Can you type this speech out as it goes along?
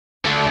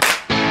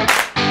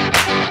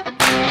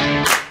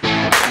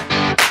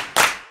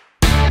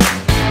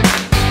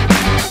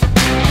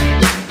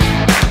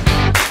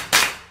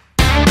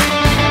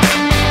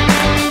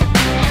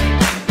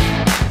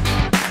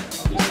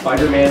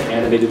Spider-Man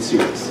animated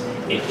series.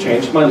 It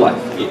changed my life.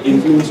 It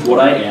influenced what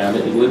I am.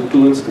 It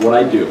influenced what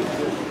I do.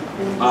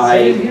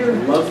 I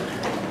love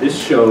this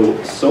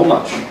show so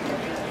much,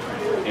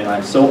 and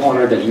I'm so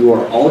honored that you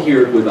are all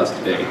here with us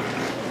today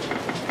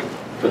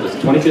for the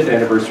 25th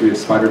anniversary of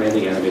Spider-Man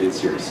the Animated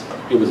Series.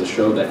 It was a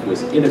show that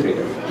was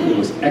innovative. It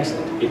was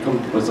excellent. It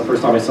was the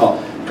first time I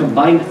saw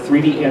combined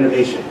 3D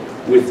animation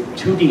with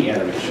 2D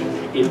animation.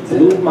 It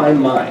blew my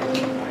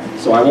mind.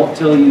 So I won't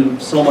tell you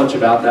so much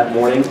about that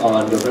morning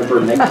on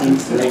November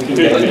 19th,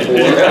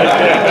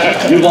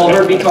 1994. You've all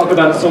heard me talk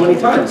about it so many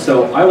times.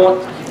 So I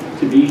want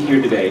to be here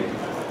today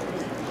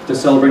to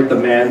celebrate the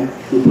man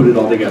who put it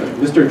all together,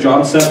 Mr.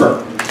 John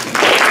Semper.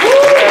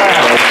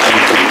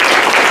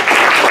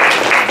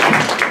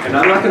 And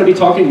I'm not going to be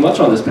talking much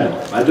on this panel.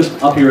 I'm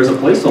just up here as a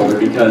placeholder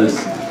because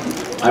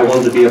I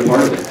wanted to be a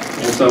part of it.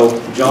 And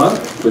so, John,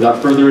 without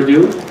further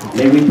ado,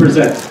 may we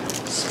present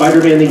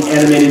Spider-Man the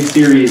Animated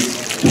Series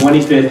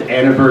 25th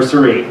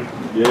Anniversary.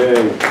 Yay.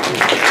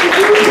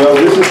 Well,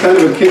 this is kind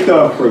of a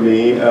kickoff for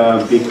me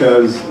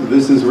because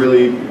this is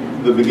really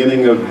the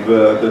beginning of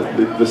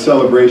the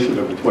celebration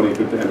of the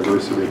 25th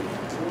anniversary.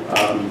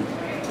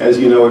 As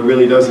you know, it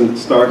really doesn't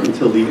start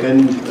until the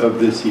end of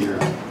this year.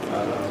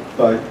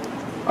 But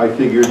I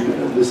figured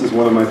this is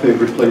one of my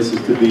favorite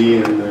places to be,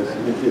 and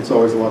it's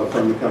always a lot of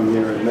fun to come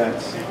here. And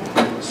Matt's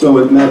so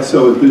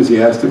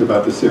enthusiastic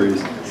about the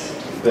series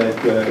that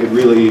it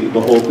really, the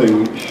whole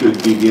thing should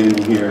begin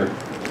here.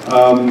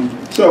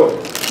 So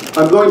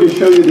I'm going to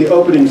show you the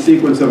opening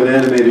sequence of an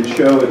animated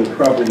show. It'll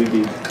probably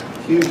be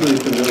hugely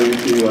familiar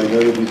to you. I know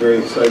you'll be very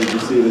excited to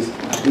see this.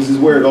 This is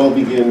where it all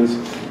begins,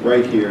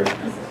 right here.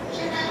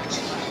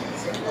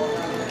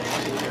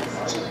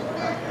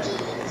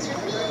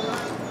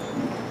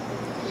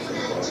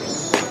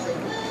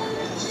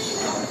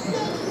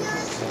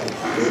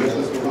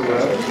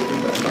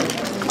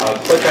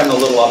 Click on the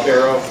little up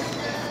arrow.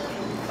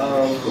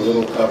 The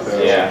little up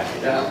arrow. Yeah.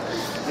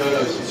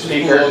 No,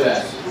 Speaker. below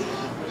that.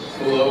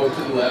 Below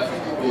to the left.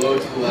 Below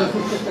to the left.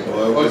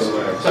 Below to the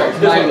left. Sorry, to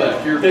my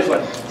left. You're This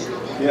one.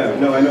 Yeah,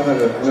 no, I know how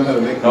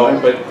to make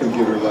my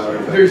computer louder.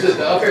 There's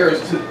the up arrow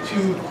is to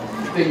two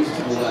things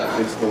to the left.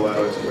 It's the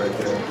loudest right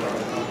there.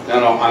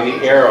 No, on the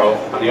arrow,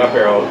 on the up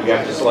arrow, you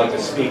have to select the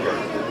speaker.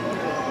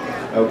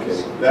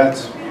 Okay,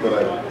 that's what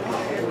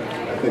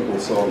I think we'll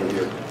solve it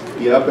here.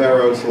 The up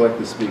arrow, select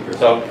the speaker.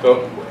 So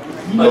go.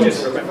 He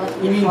means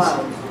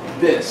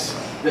this.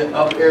 The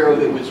up arrow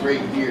that was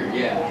right here,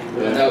 yeah.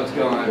 And now it's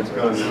gone. It's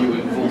gone now. You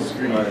in full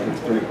screen. All right,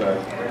 let's put it back.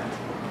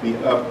 The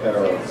up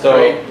arrow. So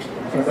right.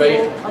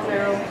 Up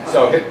arrow.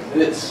 So hit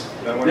This.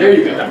 That one. There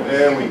you go.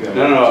 There we go.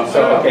 no. So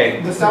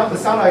okay. The sound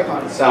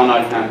icon. Sound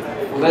icon.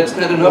 Well, that's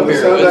not an Well, up the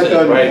arrow, sound is it?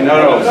 icon- Right.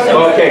 No.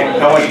 Okay.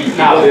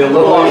 Now the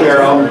little up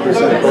arrow. The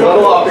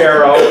little up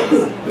arrow.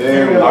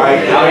 There we go. All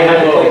right. Now you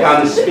have to click on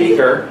the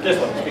speaker. This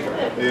one, speaker.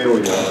 There we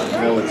go.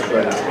 Now let's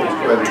try this.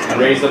 And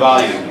raise the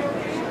volume.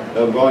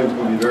 The volume's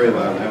going to be very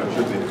loud now. It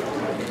should be.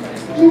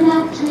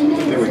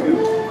 There we go.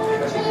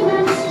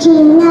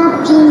 Dreaming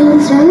up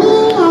dreams for me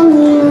and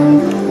you.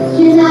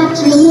 You're not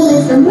dreaming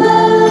with the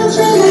moon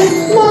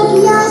dreamers,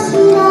 making your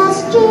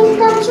sweetest dreams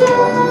come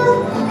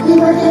true. We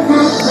work at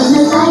night when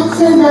the lights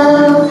are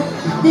low.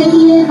 They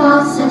give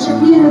off such a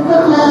beautiful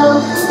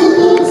glow.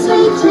 Singing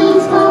sweet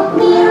dreams both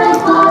near and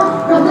far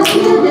from the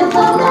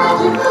beautiful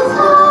magical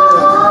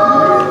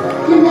star.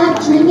 You're not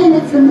dreaming,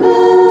 it's the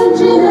moon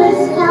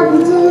dreamers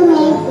helping to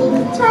make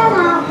things turn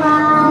out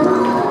right.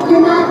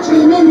 You're not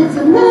dreaming, it's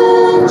the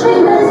moon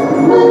dreamers,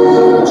 make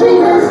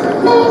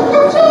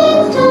the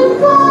dreams turn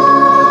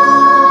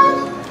bright.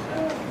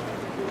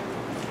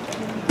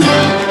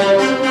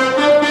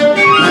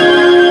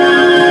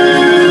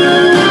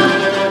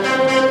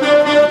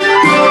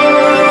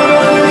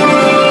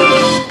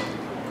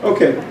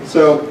 Okay,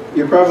 so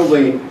you're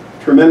probably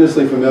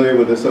tremendously familiar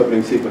with this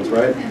opening sequence,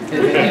 right?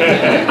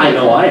 I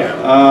know I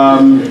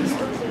am.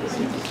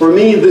 For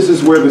me, this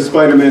is where the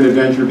Spider-Man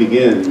adventure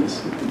begins,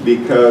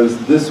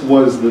 because this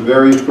was the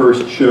very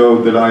first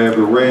show that I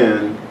ever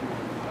ran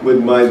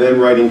with my then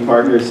writing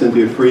partner,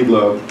 Cynthia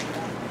Friedlow.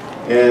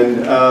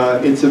 And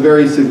it's a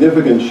very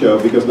significant show,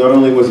 because not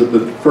only was it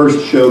the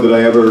first show that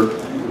I ever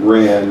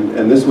ran,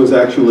 and this was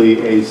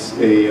actually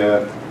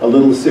a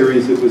little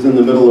series that was in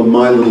the middle of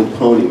My Little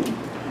Pony.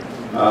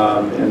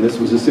 And this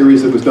was a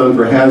series that was done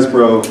for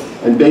Hasbro,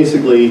 and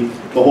basically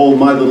the whole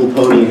My Little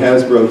Pony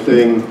Hasbro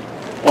thing,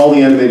 all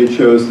the animated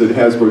shows that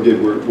Hasbro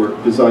did were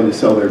designed to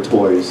sell their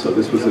toys, so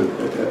this was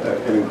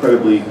an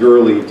incredibly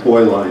girly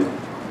toy line.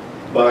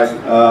 But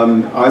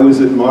I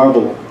was at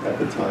Marvel at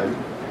the time,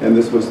 and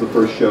this was the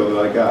first show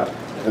that I got.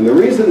 And the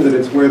reason that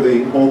it's where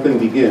the whole thing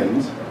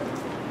begins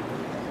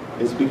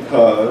is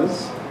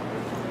because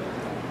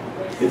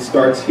it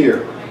starts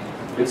here.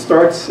 It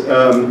starts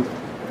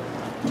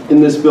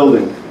in this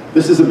building.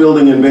 This is a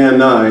building in Van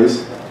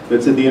Nuys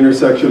that's at the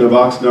intersection of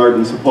Oxnard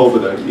and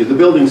Sepulveda. The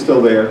building's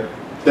still there.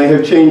 They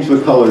have changed the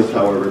colors,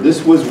 however.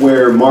 This was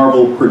where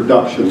Marvel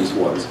Productions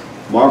was.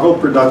 Marvel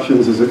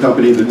Productions is a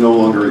company that no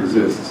longer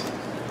exists,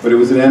 but it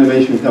was an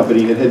animation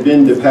company. It had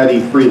been to Patty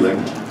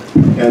Freeling,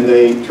 and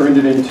they turned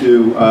it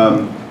into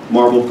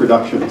Marvel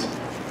Productions.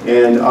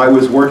 And I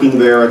was working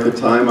there at the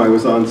time. I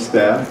was on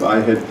staff. I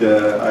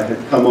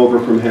had come over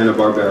from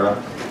Hanna-Barbera.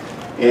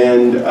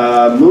 And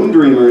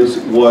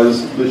Moondreamers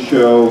was the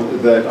show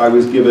that I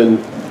was given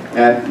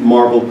at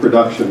Marvel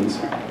Productions.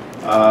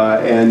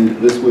 And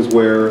this was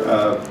where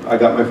I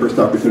got my first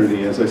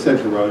opportunity, as I said,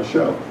 to run a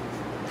show.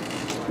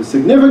 The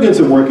significance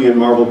of working at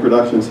Marvel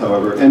Productions,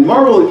 however, and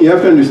Marvel, you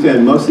have to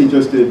understand, mostly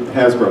just did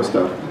Hasbro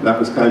stuff. That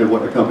was kind of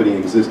what the company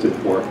existed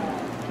for.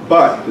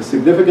 But the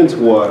significance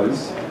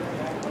was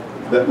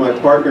that my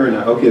partner and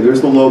I, okay,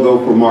 there's the logo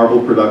for Marvel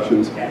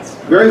Productions.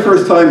 Very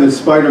first time that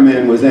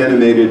Spider-Man was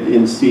animated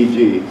in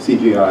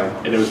CGI.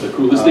 And it was the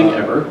coolest thing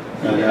ever.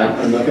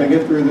 I'm not going to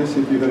get through this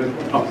if you're going to...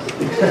 Oh.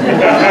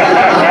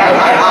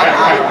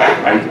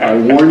 I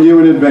warned you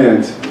in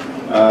advance,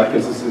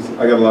 because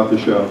I got a lot to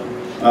show.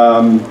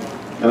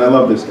 And I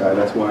love this guy,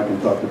 that's why I can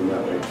talk to him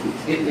that way.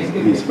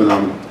 He's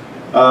phenomenal.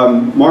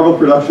 Marvel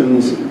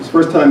Productions, it was the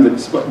first time that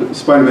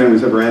Spider-Man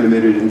was ever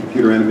animated in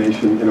computer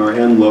animation in our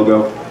N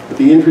logo. But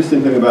the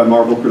interesting thing about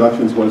Marvel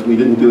Productions was we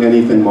didn't do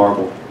anything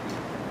Marvel.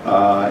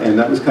 And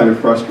that was kind of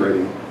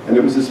frustrating. And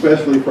it was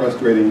especially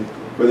frustrating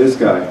for this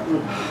guy.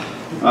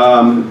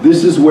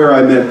 This is where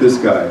I met this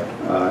guy.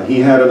 He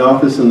had an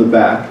office in the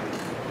back.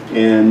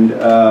 And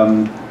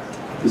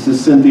this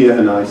is Cynthia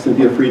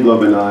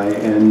Friedlove and I.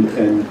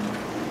 And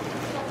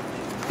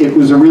it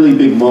was a really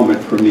big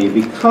moment for me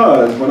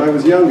because when I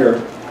was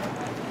younger,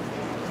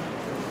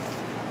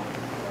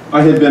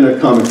 I had been a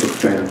comic book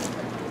fan.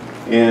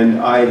 And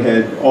I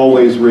had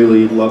always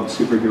really loved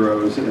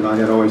superheroes, and I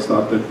had always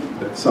thought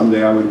that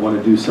someday I would want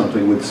to do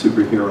something with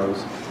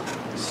superheroes.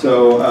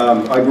 So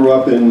I grew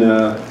up in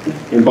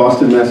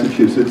Boston,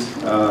 Massachusetts.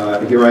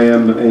 Here I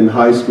am in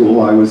high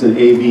school. I was an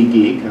AV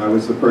geek. I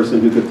was the person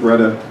who could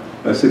thread a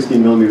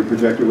 16mm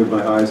projector with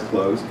my eyes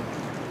closed.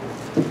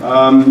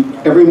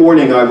 Every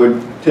morning I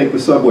would take the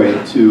subway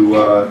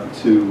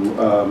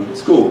to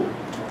school.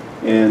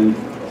 And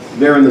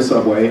there in the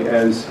subway,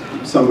 as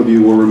some of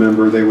you will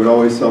remember, they would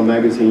always sell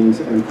magazines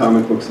and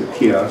comic books at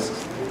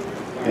kiosks.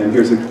 And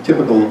here's a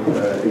typical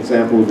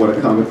example of what a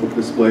comic book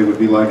display would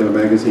be like at a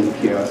magazine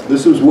kiosk.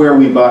 This was where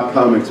we bought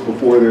comics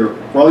before there,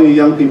 for all you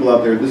young people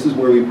out there, this is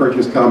where we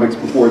purchased comics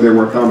before there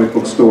were comic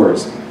book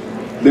stores.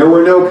 There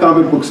were no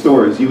comic book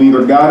stores. You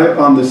either got it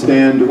on the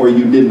stand or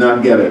you did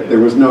not get it. There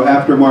was no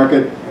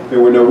aftermarket, there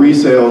were no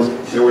resales,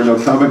 there were no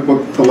comic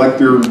book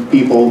collector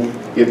people.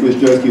 It was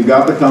just you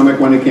got the comic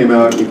when it came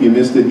out. If you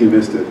missed it, you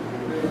missed it.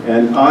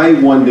 And I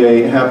one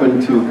day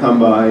happened to come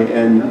by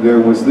and there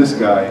was this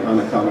guy on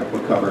the comic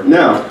book cover.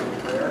 Now,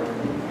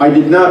 I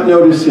did not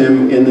notice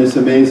him in this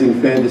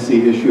amazing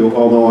fantasy issue,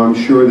 although I'm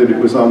sure that it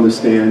was on the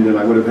stand and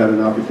I would have had an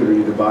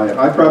opportunity to buy it.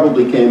 I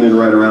probably came in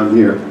right around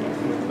here,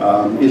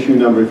 issue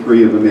number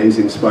 3 of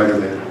Amazing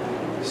Spider-Man.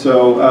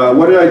 So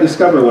what did I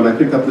discover when I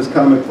picked up this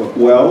comic book?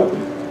 Well,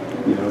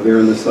 you know, they're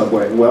in the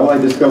subway. Well, I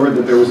discovered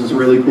that there was this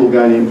really cool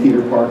guy named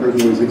Peter Parker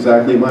who was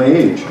exactly my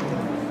age.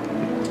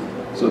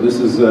 So this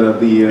is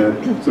the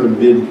sort of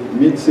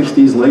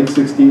mid-60s, late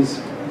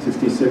 60s,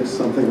 66,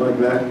 something like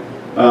that.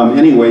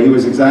 Anyway, he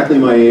was exactly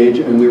my age,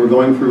 and we were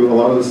going through a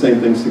lot of the same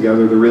things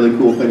together. The really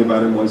cool thing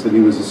about him was that he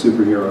was a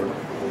superhero.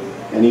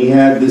 And he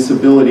had this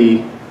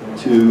ability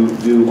to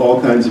do all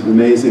kinds of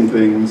amazing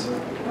things,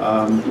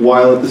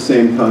 while at the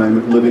same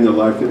time living a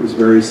life that was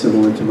very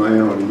similar to my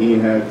own. He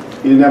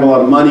didn't have a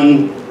lot of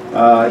money,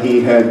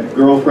 he had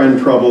girlfriend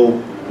trouble,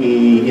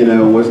 he, you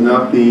know, was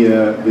not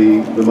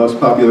the most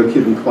popular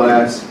kid in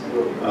class.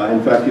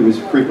 In fact, he was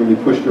frequently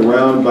pushed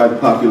around by the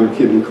popular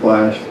kid in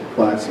class,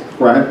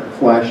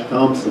 Flash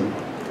Thompson.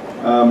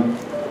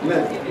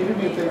 Matt, can you do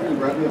me a favor and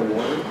grab me a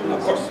water?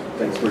 Of course.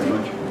 Thanks very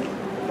much.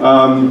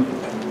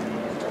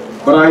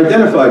 But I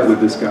identified with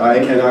this guy,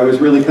 and I was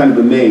really kind of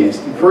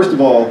amazed. First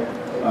of all,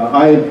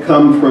 I had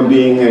come from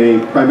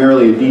being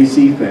primarily a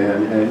DC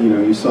fan, and you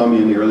know, you saw me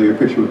in the earlier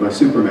picture with my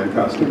Superman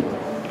costume.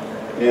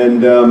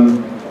 And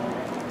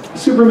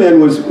Superman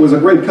was a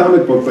great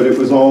comic book, but it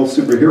was all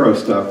superhero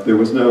stuff. There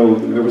was no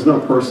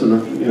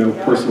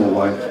personal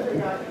life,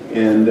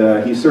 and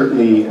he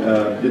certainly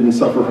didn't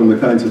suffer from the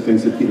kinds of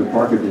things that Peter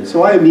Parker did.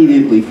 So I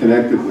immediately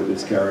connected with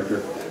this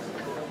character.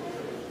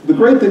 The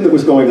great thing that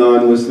was going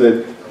on was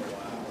that,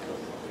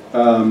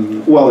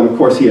 well, and of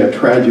course he had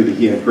tragedy.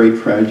 He had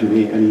great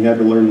tragedy, and he had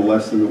to learn the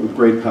lesson that with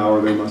great power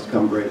there must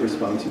come great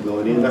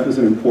responsibility, and that was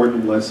an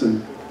important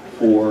lesson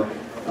for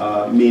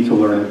me to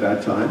learn at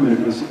that time, and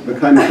it was the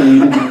kind of thing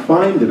you didn't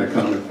find in a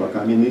comic book.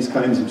 I mean, these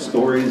kinds of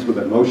stories with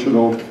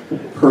emotional,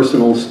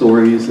 personal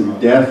stories and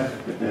death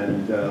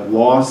and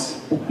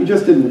loss, you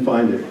just didn't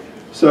find it.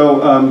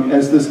 So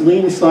as this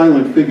lean,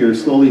 silent figure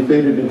slowly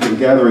faded into the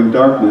gathering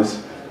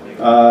darkness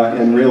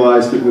and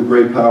realized that with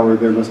great power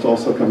there must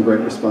also come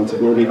great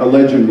responsibility, a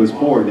legend was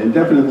born, and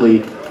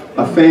definitely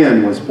a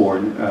fan was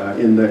born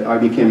in that I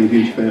became a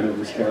huge fan of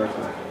this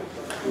character.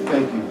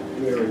 Thank you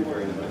very,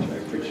 very much. I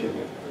appreciate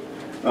it.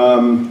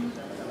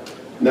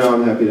 Now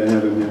I'm happy to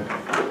have him here.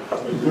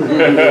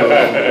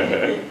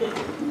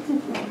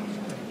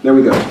 There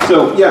we go.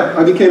 So yeah,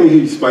 I became a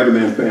huge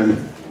Spider-Man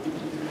fan.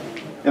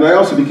 And I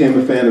also became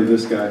a fan of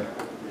this guy,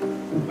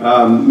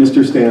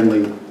 Mr. Stan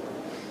Lee.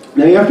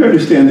 Now you have to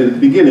understand that at the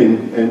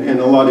beginning, and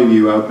a lot of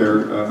you out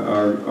there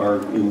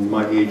are in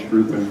my age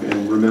group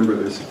and remember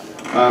this.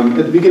 At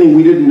the beginning,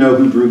 we didn't know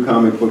who drew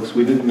comic books.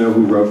 We didn't know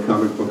who wrote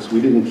comic books.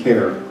 We didn't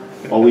care.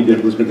 All we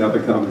did was we got the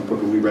comic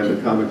book and we read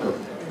the comic book.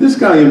 This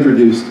guy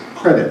introduced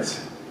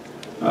credits,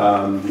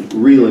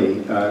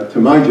 really, to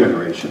my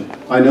generation.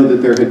 I know that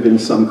there had been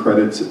some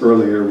credits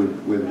earlier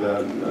with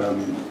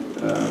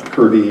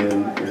Kirby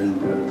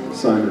and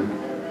Simon,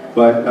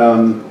 but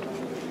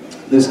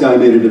this guy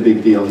made it a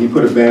big deal. He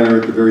put a banner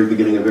at the very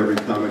beginning of every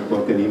comic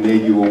book and he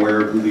made you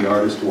aware of who the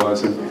artist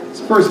was. And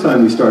it's the first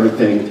time we started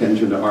paying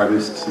attention to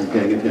artists and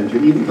paying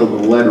attention even to the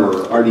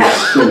letterer, Artie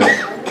Simmel.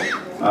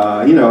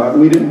 You know,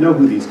 we didn't know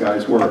who these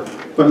guys were.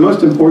 But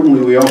most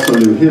importantly, we also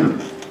knew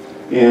him.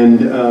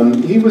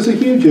 And he was a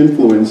huge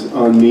influence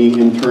on me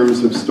in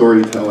terms of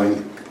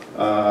storytelling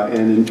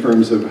and in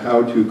terms of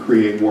how to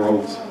create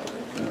worlds,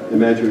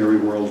 imaginary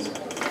worlds.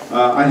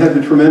 I had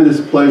the tremendous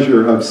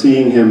pleasure of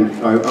seeing him.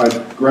 I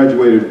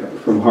graduated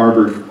from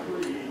Harvard.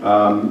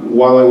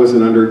 While I was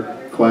an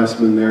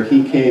underclassman there,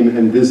 he came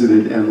and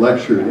visited and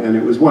lectured, and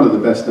it was one of the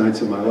best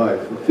nights of my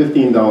life. A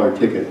 $15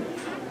 ticket.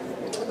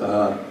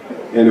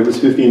 And it was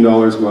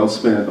 $15 well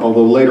spent.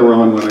 Although later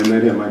on when I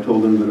met him, I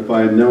told him that if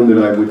I had known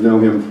that I would know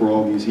him for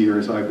all these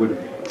years, I would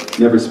have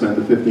never spent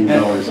the $15.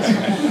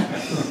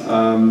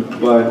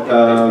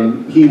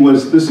 He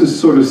was, this is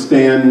sort of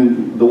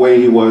Stan the way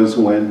he was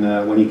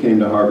when he came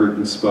to Harvard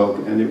and spoke,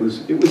 and it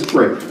was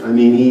great. I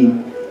mean, he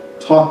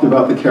talked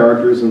about the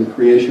characters and the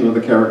creation of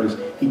the characters.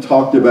 He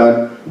talked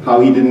about how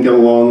he didn't get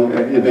along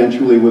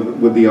eventually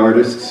with the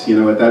artists. You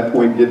know, at that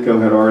point, Ditko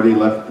had already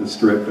left the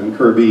strip, and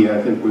Kirby,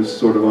 I think, was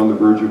sort of on the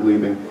verge of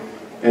leaving.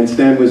 And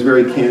Stan was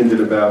very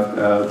candid about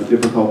the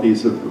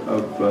difficulties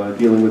of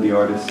dealing with the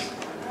artists.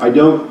 I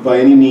don't, by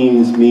any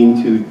means,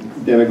 mean to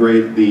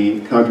denigrate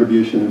the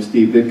contribution of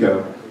Steve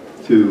Ditko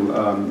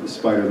to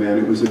Spider-Man.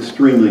 It was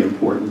extremely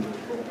important.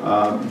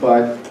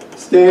 But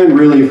Stan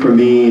really, for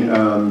me,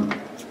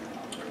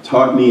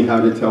 taught me how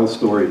to tell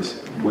stories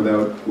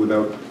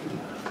without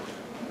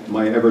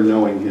my ever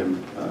knowing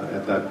him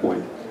at that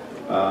point.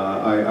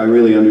 I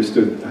really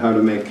understood how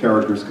to make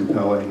characters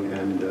compelling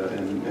and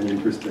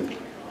interesting,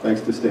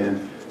 thanks to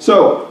Stan.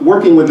 So,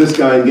 working with this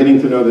guy and getting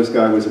to know this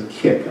guy was a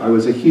kick. I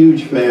was a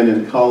huge fan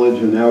in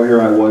college, and now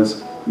here I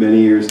was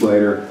many years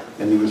later,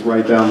 and he was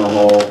right down the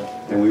hall,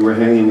 and we were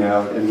hanging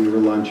out, and we were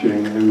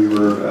lunching, and we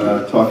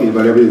were talking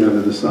about everything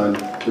under the sun.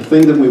 The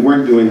thing that we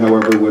weren't doing,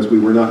 however, was we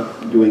were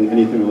not doing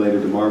anything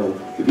related to Marvel.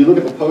 If you look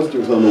at the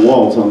posters on the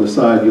walls on the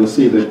side, you'll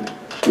see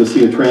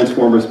a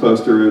Transformers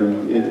poster,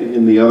 and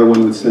in the other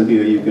one with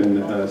Cynthia, you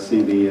can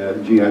see the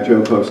G.I.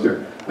 Joe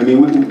poster. I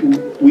mean,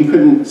 we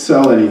couldn't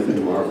sell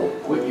anything Marvel.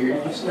 What year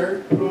did you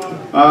start?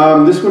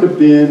 This would have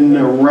been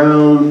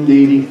around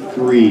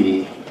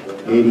 83,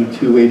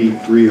 82,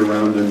 83,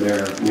 around in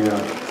there,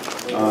 yeah.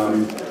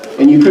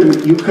 And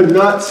you could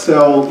not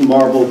sell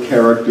Marvel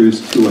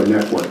characters to a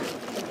network.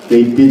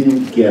 They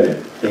didn't get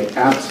it. They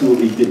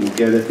absolutely didn't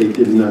get it. They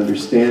didn't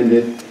understand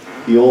it.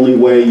 The only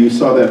way you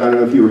saw that, I don't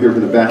know if you were here for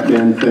the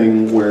Batman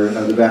thing, where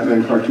the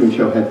Batman cartoon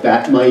show had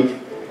Batmite,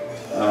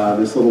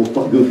 this little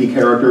goofy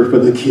character for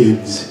the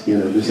kids. You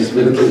know, this is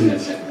for the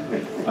kids.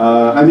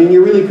 I mean,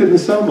 you really couldn't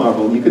sell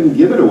Marvel. You couldn't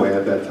give it away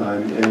at that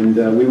time. And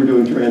we were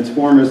doing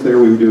Transformers there.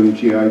 We were doing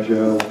G.I.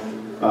 Joe.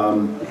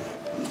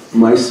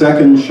 My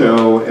second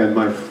show and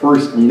my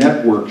first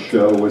network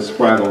show was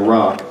Fraggle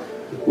Rock,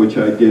 which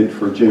I did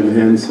for Jim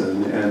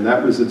Henson, and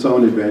that was its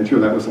own adventure.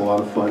 That was a lot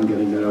of fun,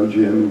 getting to know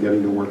Jim and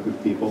getting to work with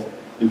people.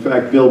 In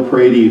fact, Bill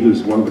Prady,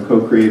 who's one of the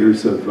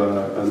co-creators of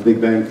The Big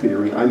Bang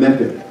Theory, I met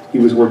him. He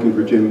was working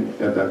for Jim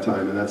at that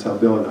time, and that's how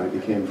Bill and I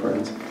became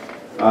friends.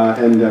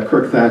 And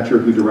Kirk Thatcher,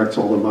 who directs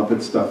all the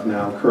Muppet stuff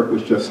now. Kirk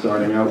was just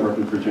starting out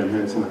working for Jim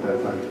Henson at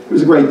that time. It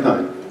was a great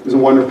time. It was a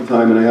wonderful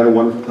time, and I had a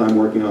wonderful time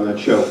working on that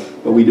show.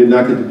 But we did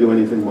not get to do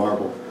anything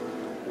Marvel.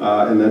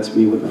 And that's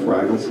me with the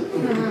Fraggles.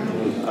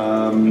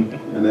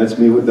 And that's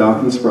me with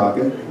Doc and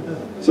Sprocket.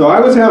 So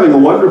I was having a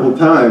wonderful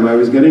time. I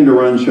was getting to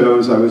run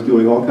shows. I was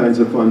doing all kinds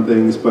of fun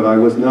things, but I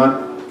was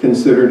not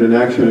considered an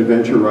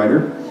action-adventure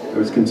writer. I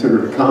was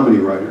considered a comedy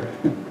writer.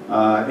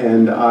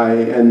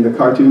 And the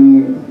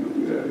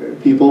cartoon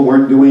people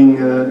weren't doing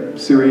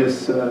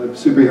serious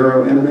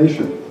superhero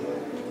animation.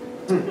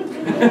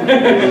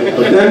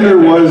 But then there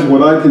was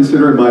what I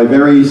consider my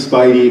very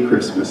Spidey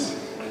Christmas,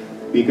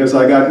 because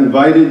I got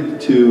invited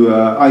to,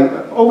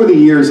 over the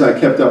years I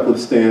kept up with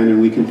Stan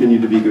and we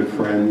continued to be good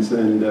friends,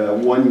 and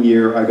one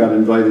year I got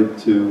invited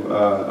to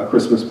a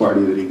Christmas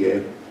party that he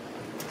gave.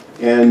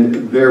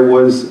 And there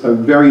was a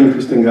very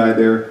interesting guy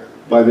there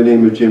by the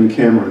name of Jim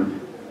Cameron.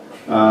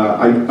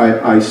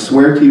 I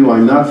swear to you,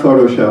 I'm not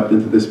photoshopped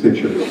into this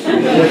picture.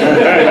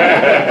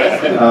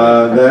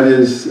 That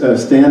is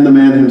Stan the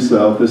man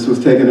himself. This was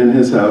taken in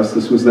his house.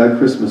 This was that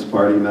Christmas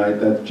party night.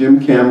 That's Jim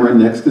Cameron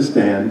next to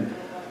Stan.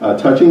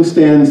 Touching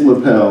Stan's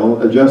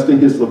lapel, adjusting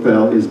his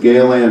lapel, is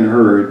Gail Ann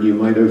Hurd. You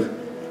might have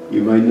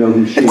You might know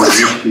who she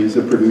is. She's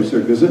a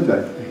producer,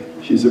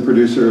 Gesundheit. She's a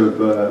producer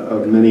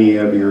of many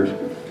of your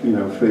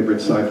favorite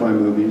sci-fi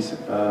movies,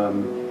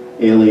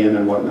 Alien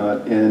and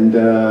whatnot.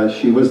 And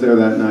she was there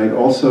that night.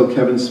 Also,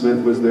 Kevin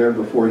Smith was there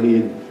before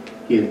he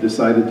had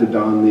decided to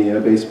don the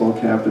baseball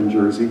cap and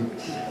jersey.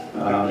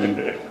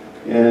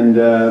 And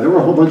there were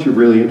a whole bunch of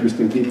really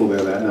interesting people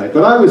there that night.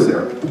 But I was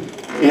there.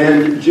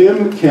 And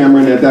Jim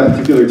Cameron at that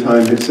particular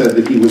time had said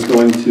that he was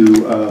going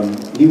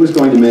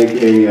to make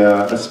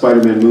a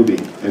Spider-Man movie,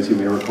 as you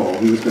may recall.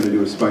 He was going to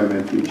do a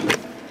Spider-Man feature.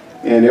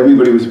 And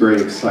everybody was very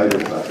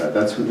excited about that.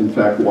 That's, in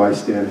fact, why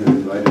Stan had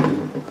invited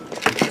him.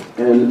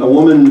 And a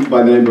woman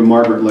by the name of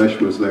Margaret Lesh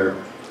was there.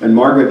 And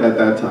Margaret at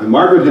that time,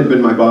 Margaret had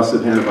been my boss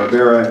at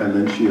Hanna-Barbera, and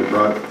then she had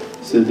brought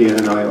Cynthia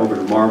and I over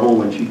to Marvel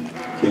when she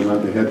came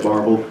on to head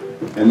Marvel.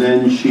 And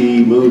then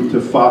she moved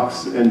to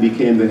Fox and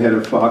became the head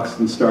of Fox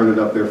and started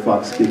up their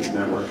Fox Kids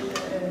network.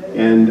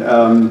 And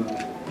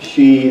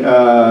she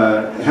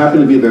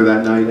happened to be there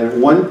that night. At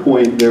one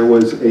point, there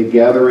was a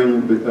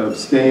gathering of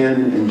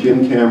Stan and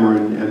Jim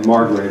Cameron and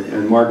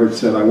Margaret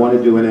said, I want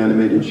to do an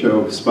animated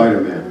show of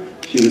Spider-Man.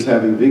 She was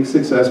having big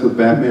success with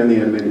Batman, the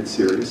animated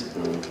series,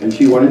 and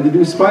she wanted to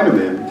do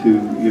Spider-Man to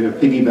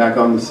piggyback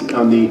on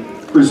the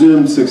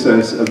presumed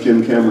success of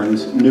Jim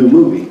Cameron's new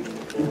movie.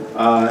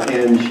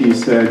 And she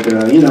said,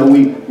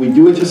 we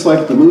do it just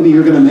like the movie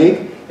you're going to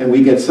make, and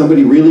we get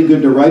somebody really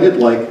good to write it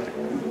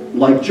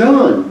like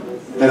John.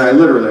 And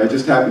I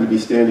just happened to be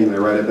standing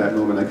there right at that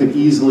moment. I could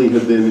easily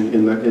have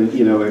been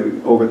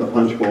over the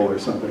punch bowl or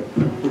something.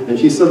 And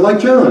she said, like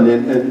John,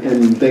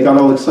 and they got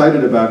all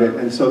excited about it.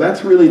 And so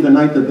that's really the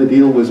night that the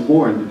deal was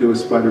born, to do a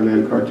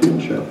Spider-Man cartoon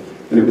show.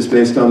 And it was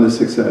based on the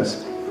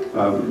success,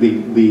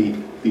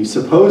 the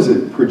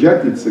supposed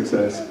projected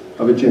success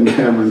of a Jim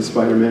Cameron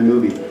Spider-Man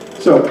movie.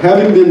 So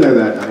having been there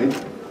that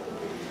night,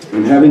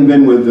 and having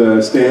been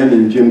with Stan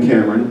and Jim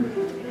Cameron,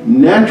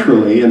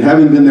 naturally, and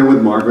having been there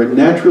with Margaret,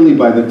 naturally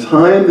by the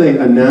time they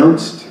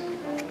announced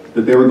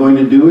that they were going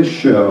to do a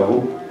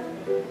show,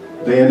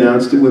 they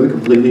announced it with a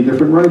completely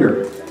different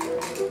writer.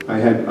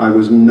 I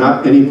was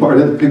not any part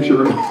of the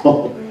picture at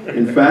all.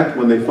 In fact,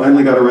 when they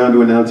finally got around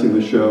to announcing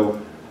the show,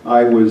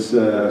 I was,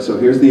 so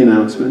here's the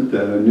announcement,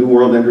 New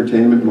World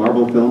Entertainment,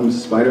 Marvel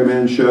Films,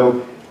 Spider-Man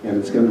show, and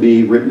it's going to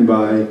be written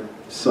by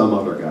some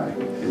other guy.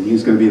 And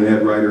he's going to be the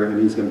head writer, and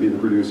he's going to be the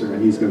producer,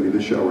 and he's going to be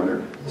the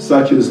showrunner.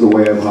 Such is the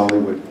way of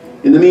Hollywood.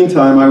 In the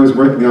meantime, I was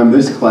working on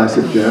this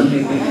classic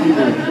gem.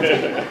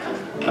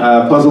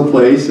 Puzzle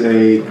Place,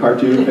 a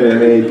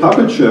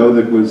puppet show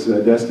that was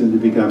destined to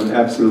become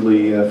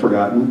absolutely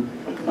forgotten.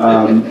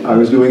 I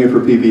was doing it for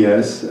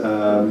PBS.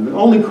 The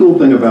only cool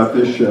thing about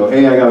this show,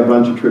 I got a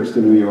bunch of trips to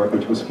New York,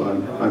 which was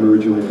fun. I'm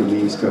originally from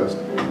the East Coast,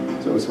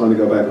 so it was fun to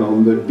go back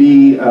home. But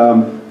B,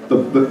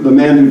 the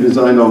man who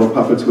designed all the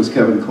puppets was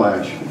Kevin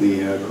Clash,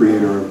 the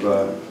creator of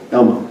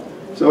Elmo.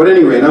 So at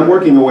any rate, I'm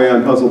working away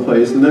on Puzzle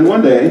Place, and then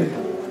one day,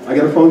 I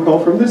get a phone call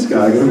from this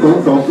guy. I get a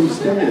phone call from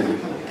Stan.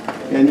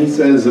 And he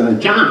says,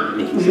 John,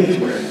 he says,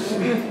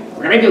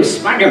 we're going to do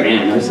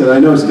Spider-Man. I said, I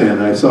know, Stan.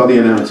 I saw the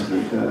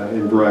announcement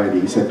in Variety.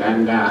 He said,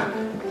 and,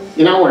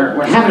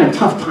 we're having a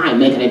tough time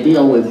making a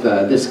deal with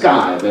this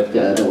guy that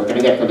we're going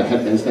to get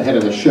as the head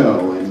of the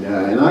show.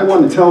 And I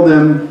want to tell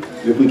them,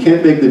 if we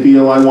can't make the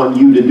deal, I want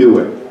you to do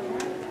it.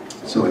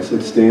 So I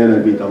said, Stan,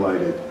 I'd be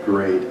delighted.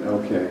 Great,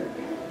 okay.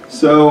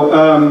 So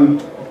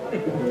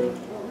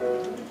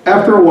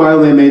after a while,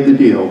 they made the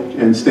deal,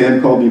 and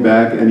Stan called me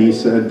back, and he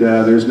said,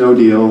 there's no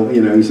deal.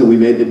 He said, we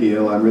made the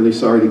deal. I'm really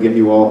sorry to get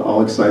you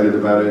all excited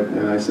about it.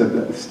 And I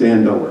said,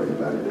 Stan, don't worry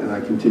about it. And I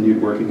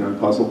continued working on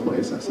Puzzle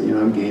Place. I said,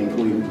 I'm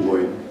gainfully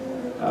employed.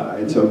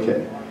 It's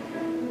okay.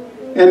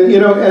 And,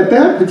 at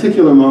that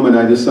particular moment,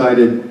 I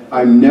decided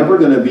I'm never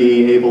going to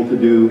be able to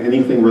do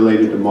anything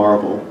related to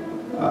Marvel,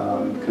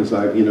 because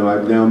I've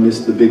now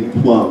missed the big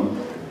plum.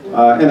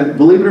 And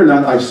believe it or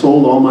not, I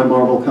sold all my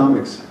Marvel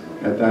comics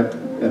at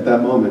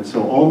that moment.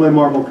 So all my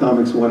Marvel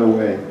comics went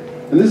away.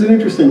 And this is an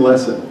interesting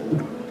lesson,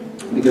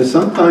 because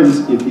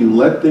sometimes if you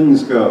let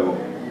things go,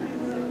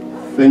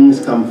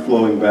 things come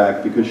flowing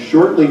back. Because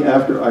shortly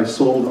after I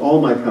sold all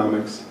my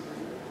comics,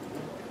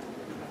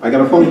 I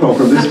got a phone call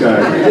from this guy.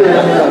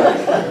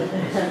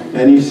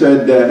 And he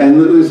said, and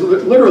it was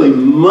literally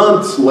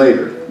months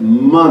later,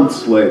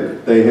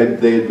 they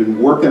had been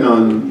working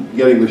on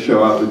getting the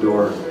show out the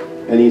door.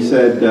 And he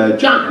said,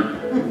 John.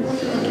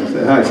 I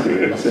said, hi,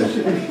 Steve. I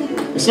said,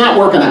 it's not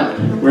working out.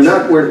 We're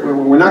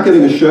not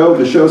getting a show.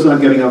 The show's not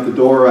getting out the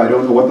door. I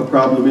don't know what the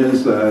problem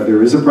is.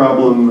 There is a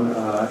problem,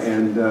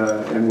 and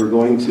we're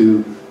going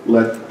to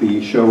let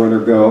the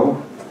showrunner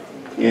go.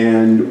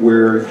 And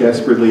we're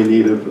desperately in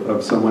need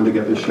of someone to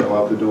get the show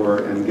out the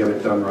door and get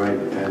it done right.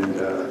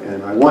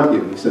 And I want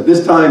you. He said,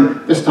 this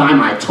time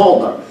I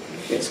told them,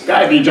 it's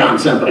got to be John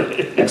Semper.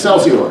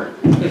 Excelsior.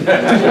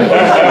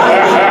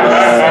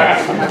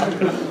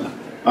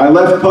 I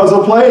left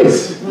Puzzle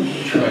Place,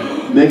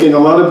 making a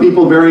lot of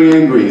people very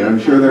angry. I'm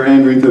sure they're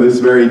angry to this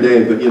very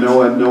day, but you know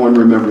what? No one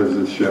remembers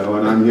this show,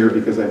 and I'm here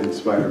because I did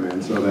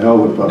Spider-Man, so the hell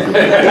with Puzzle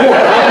Place.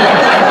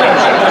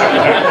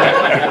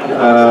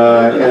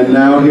 And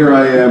now here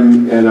I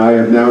am, and I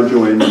have now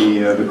joined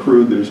the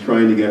crew that is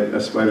trying to get a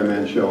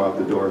Spider-Man show out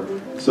the door.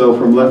 So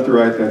from left to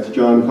right, that's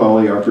John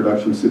Cawley, our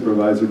production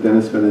supervisor,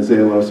 Dennis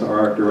Venizelos, our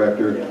art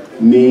director,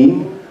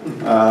 me,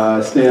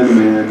 Stan the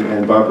Man,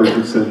 and Bob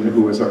Richardson,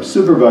 who is our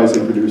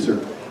supervising producer.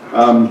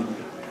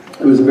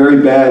 It was a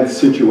very bad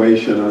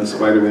situation on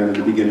Spider-Man in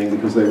the beginning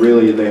because they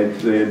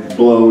had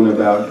blown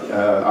about,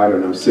 I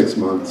don't know, 6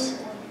 months,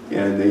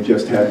 and they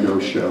just had no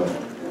show.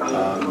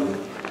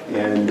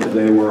 And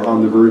they were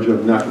on the verge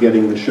of not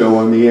getting the show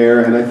on the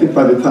air, and I think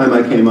by the time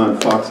I came on,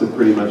 Fox had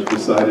pretty much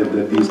decided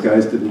that these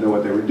guys didn't know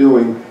what they were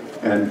doing,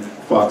 and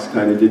Fox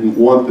kind of didn't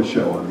want the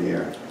show on the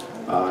air.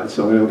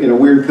 So in a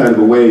weird kind of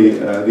a way,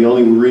 the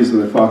only reason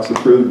that Fox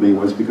approved me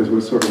was because it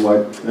was sort of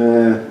like,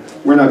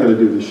 we're not going to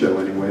do the show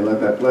anyway,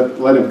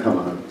 let him come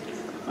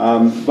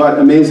on. But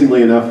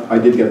amazingly enough, I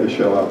did get the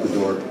show out the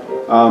door.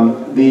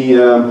 The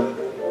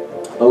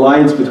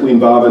alliance between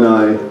Bob and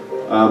I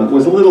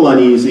was a little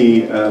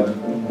uneasy.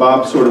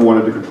 Bob sort of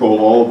wanted to control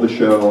all of the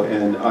show,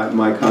 and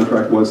my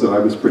contract was that I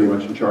was pretty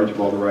much in charge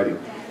of all the writing.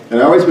 And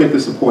I always make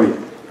this a point.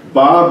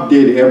 Bob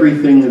did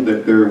everything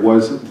that there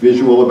was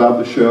visual about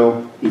the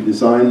show. He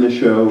designed the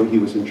show, he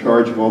was in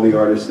charge of all the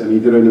artists, and he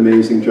did an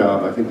amazing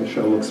job. I think the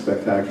show looks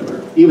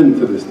spectacular, even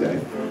to this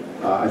day.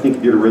 I think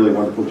he did a really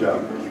wonderful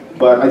job.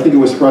 But I think it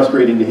was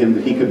frustrating to him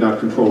that he could not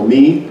control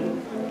me,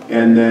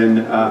 and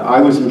then I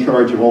was in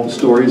charge of all the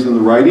stories and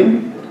the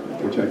writing,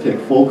 which I take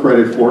full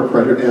credit for,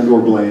 credit and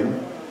or blame.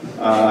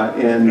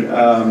 And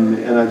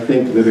I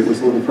think that it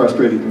was a little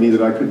frustrating to me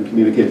that I couldn't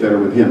communicate better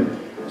with him.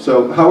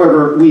 So,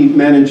 however, we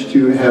managed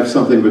to have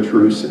something of a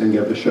truce and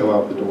get the show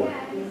out the door.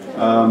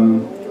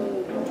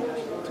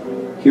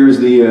 Here's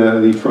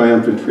the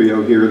triumphant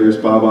trio here. There's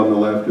Bob on the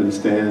left and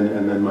Stan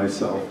and then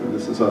myself. And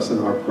this is us in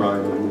our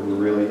prime when we were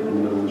really in the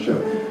middle of the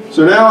show.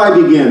 So now I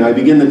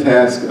begin the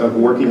task of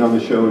working on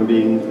the show and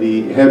being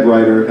the head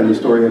writer and the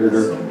story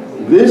editor.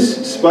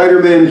 This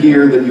Spider-Man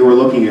here that you are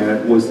looking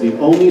at was the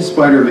only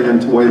Spider-Man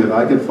toy that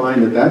I could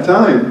find at that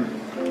time.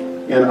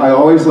 And I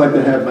always like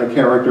to have my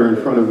character in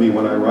front of me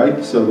when I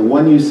write. So the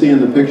one you see in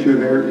the picture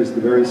there is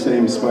the very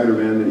same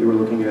Spider-Man that you were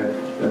looking at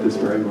this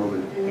very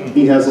moment.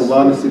 He has a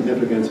lot of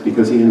significance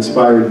because he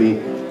inspired me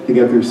to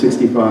get through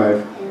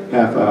 65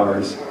 half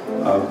hours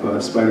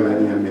of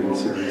Spider-Man the Animated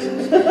Series.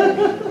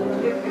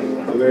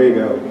 So there you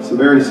go. It's the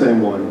very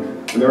same one.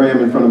 And there I am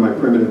in front of my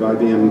primitive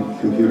IBM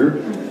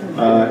computer.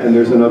 And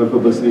there's another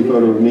publicity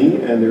photo of me,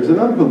 and there's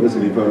another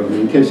publicity photo of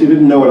me, in case you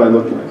didn't know what I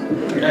looked like.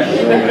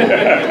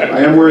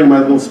 I am wearing my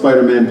little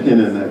Spider-Man pin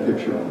in that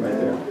picture right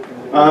there.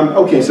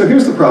 Okay, so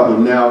here's the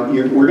problem. Now,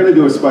 we're going to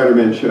do a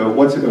Spider-Man show.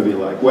 What's it going to be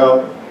like?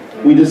 Well,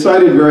 we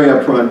decided very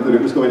upfront that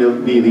it was going to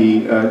be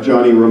the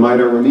Johnny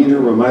Romita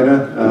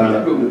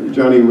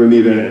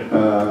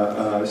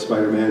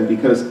Spider-Man,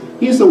 because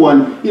he's the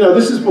one, you know,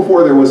 this is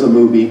before there was a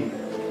movie.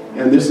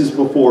 And this is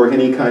before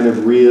any kind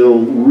of real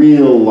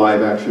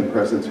live-action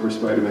presence for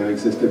Spider-Man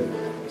existed.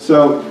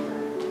 So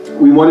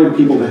we wanted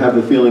people to have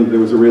the feeling that there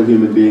was a real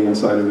human being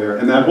inside of there.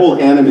 And that whole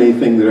anime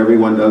thing that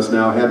everyone does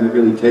now hadn't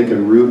really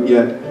taken root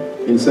yet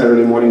in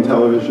Saturday morning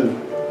television.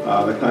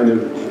 The kind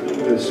of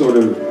the sort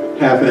of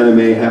half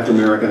anime, half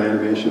American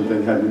animation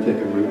thing hadn't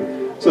taken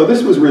root. So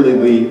this was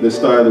really the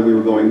style that we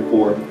were going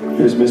for.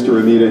 There's Mr.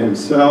 Romita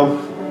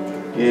himself,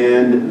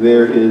 and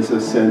there is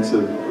a sense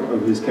of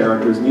his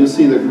characters, and you'll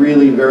see that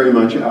really very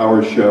much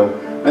our show.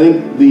 I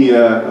think the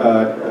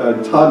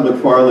Todd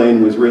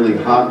McFarlane was really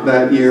hot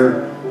that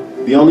year.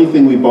 The only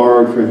thing we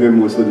borrowed from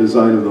him was the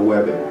design of the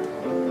webbing,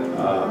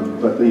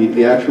 but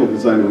the actual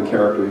design of the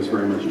character is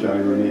very much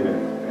Johnny Romita.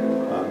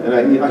 And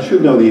I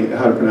should know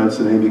how to pronounce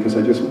the name because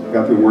I just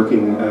got through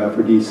working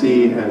for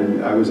DC,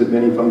 and I was at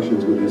many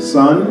functions with his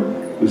son,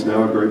 who's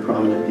now a very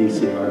prominent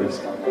DC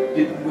artist.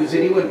 Was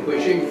anyone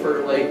pushing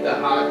for like the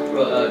hot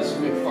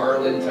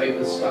McFarlane type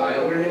of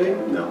style or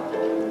anything? No,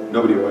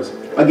 nobody was.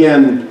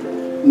 Again,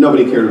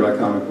 nobody cared about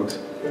comic books.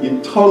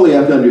 You totally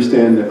have to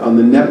understand that on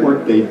the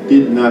network they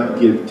did not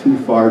give 2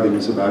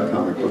 farthings about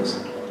comic books.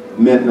 It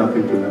meant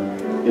nothing to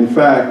them. In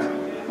fact,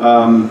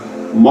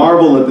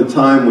 Marvel at the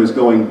time was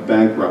going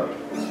bankrupt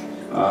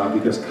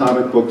because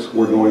comic books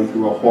were going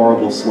through a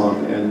horrible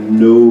slump and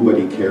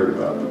nobody cared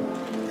about them.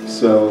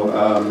 So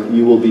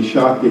you will be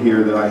shocked to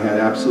hear that I had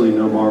absolutely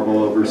no Marvel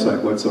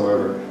oversight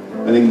whatsoever.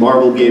 I think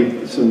Marvel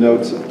gave some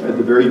notes at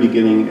the very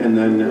beginning, and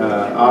then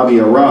Avi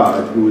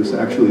Arad, who was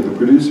actually the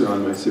producer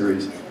on my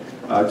series,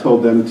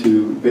 told them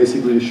to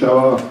basically show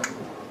off,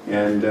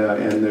 and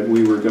that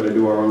we were going to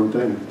do our own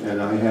thing.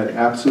 And I had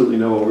absolutely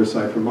no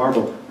oversight from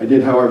Marvel. I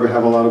did, however,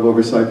 have a lot of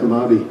oversight from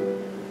Avi.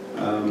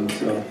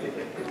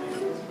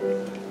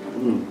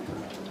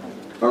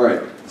 All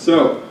right,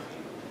 so.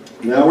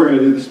 Now we're going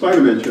to do the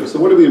Spider-Man show. So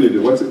what are we going to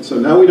do? So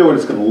now we know what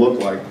it's going to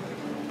look like.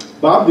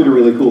 Bob did a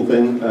really cool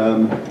thing,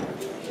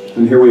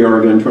 and here we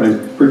are again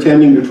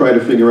pretending to try to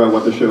figure out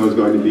what the show is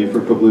going to be for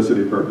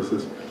publicity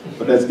purposes.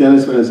 But that's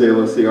Dennis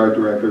Venizelos, the art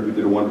director, who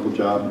did a wonderful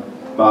job.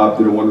 Bob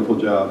did a wonderful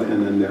job,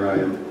 and then there I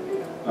am.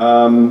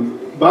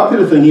 Bob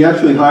did a thing. He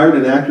actually hired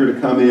an actor to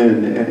come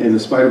in a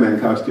Spider-Man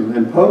costume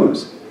and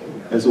pose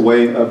as a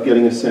way of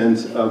getting a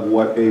sense of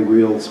what a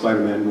real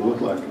Spider-Man would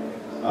look like.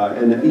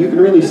 And you can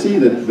really see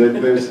that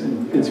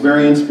it's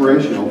very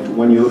inspirational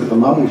when you look at the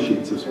model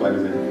sheets of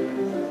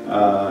Spider-Man.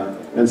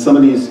 And some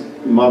of these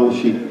model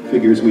sheet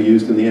figures we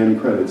used in the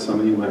end credits, some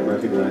of you might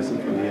recognize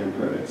them from the end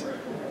credits.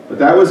 But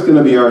that was going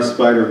to be our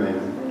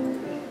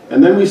Spider-Man.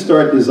 And then we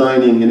start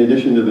designing, in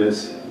addition to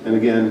this, and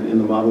again, in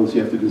the models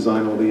you have to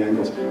design all the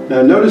angles.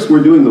 Now notice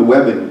we're doing the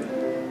webbing.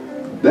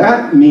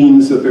 That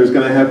means that there's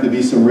going to have to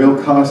be some real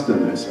cost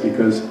in this,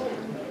 because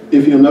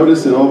if you'll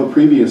notice in all the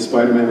previous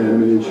Spider-Man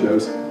animated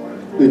shows,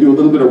 they do a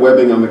little bit of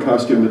webbing on the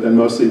costume, but then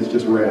mostly it's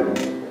just red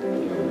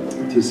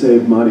to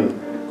save money.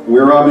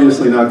 We're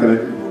obviously not going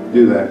to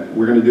do that.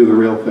 We're going to do the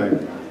real thing.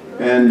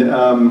 And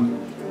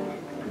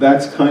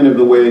that's kind of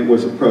the way it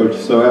was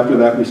approached. So after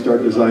that, we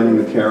start designing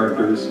the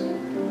characters.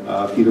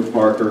 Peter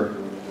Parker.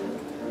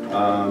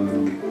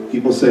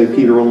 People say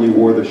Peter only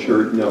wore the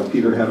shirt. No,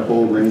 Peter had a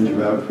whole range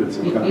of outfits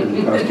and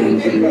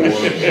costumes that he wore.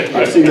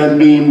 I've seen that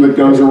meme that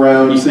goes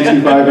around,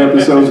 65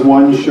 episodes,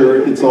 one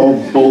shirt. It's all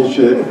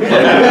bullshit.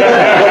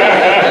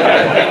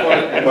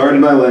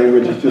 Pardon my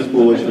language, it's just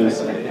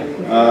foolishness.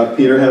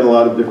 Peter had a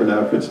lot of different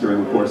outfits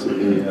during the course of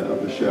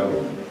the show.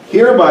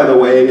 Here, by the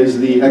way, is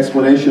the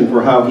explanation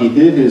for how he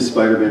hid his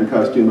Spider-Man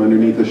costume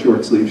underneath a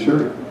short-sleeve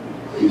shirt.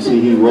 You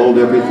see, he rolled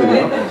everything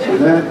up. See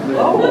that?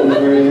 In the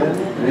very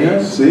end?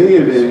 Yeah, see,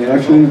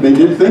 actually, they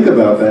did think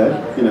about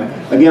that. You know,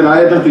 again, I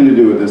had nothing to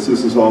do with this.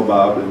 This is all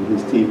Bob and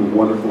his team of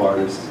wonderful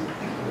artists.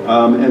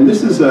 And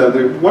this is a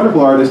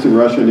wonderful artist in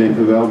Russia named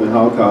Pavel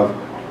Mihalkov,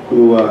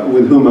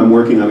 with whom I'm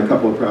working on a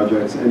couple of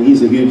projects. And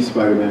he's a huge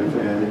Spider-Man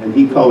fan, and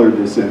he colored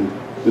this in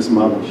this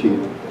model sheet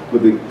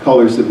with the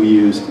colors that we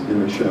used in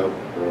the show.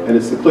 And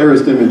it's the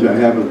clearest image I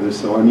have of this,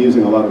 so I'm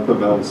using a lot of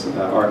Pavel's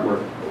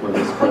artwork for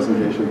this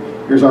presentation.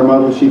 Here's our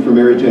model sheet for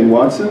Mary Jane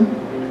Watson.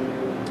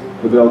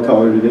 Pavel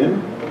colored it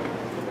in,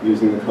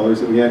 using the colors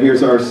that we have.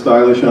 Here's our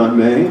stylish Aunt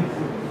May.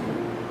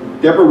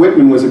 Deborah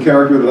Whitman was a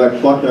character that I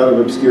plucked out of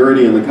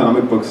obscurity in the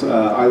comic books.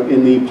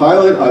 In the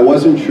pilot, I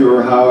wasn't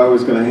sure how I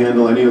was going to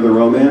handle any of the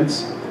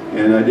romance,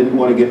 and I didn't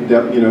want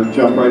to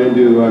jump right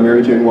into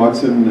Mary Jane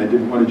Watson. I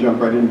didn't want to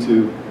jump right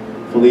into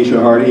Felicia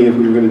Hardy if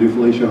we were going to do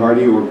Felicia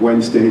Hardy, or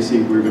Gwen Stacy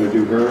if we were going to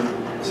do her.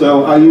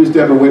 So I used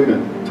Deborah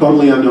Whitman,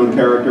 totally unknown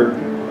character,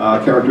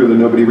 character that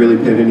nobody really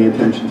paid any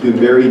attention to,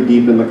 very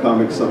deep in the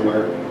comics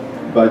somewhere.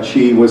 But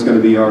she was going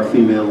to be our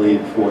female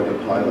lead for the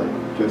pilot,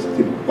 just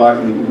to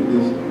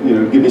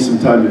give me some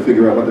time to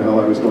figure out what the hell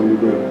I was going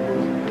to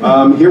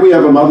do. Here we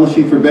have a model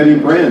sheet for Betty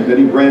Brant.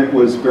 Betty Brant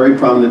was very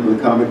prominent in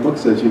the comic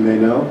books, as you may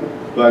know,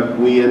 but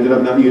we ended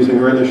up not using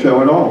her in the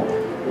show at all.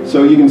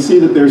 So you can see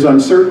that there's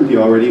uncertainty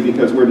already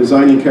because we're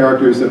designing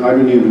characters that I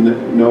don't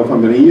even know if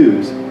I'm going to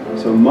use.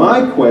 So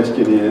my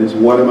question is,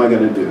 what am I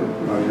going to do?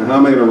 How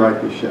am I going to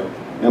write this show?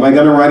 Am I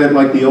going to write it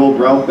like the old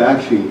Ralph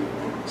Bakshi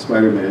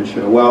Spider-Man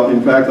show? Well,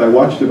 in fact, I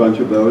watched a bunch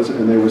of those,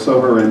 and they were so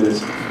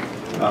horrendous.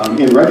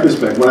 In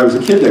retrospect, when I was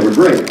a kid, they were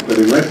great, but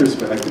in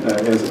retrospect,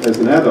 as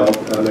an adult,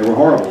 they were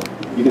horrible.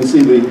 You can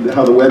see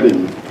how the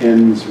webbing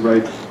ends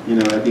right,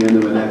 at the end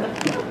of the net.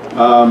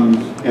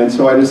 And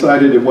so I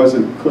decided it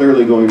wasn't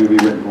clearly going to be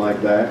written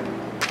like that.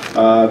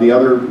 The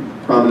other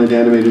prominent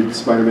animated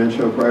Spider-Man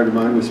show prior to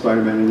mine was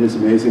Spider-Man and His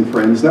Amazing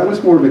Friends. That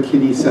was more of a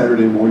kiddie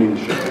Saturday morning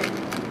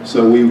show,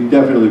 so we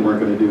definitely weren't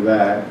going to do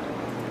that.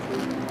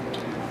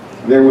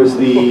 There was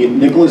the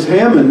Nicholas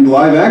Hammond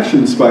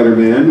live-action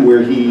Spider-Man,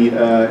 where he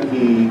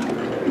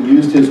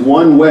used his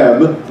one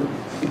web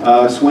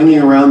swinging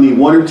around the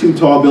 1 or 2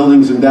 tall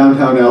buildings in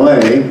downtown LA,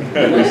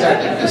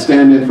 a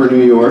stand-in for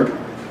New York.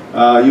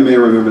 You may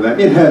remember that.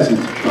 It has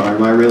its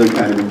charm. I really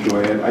kind of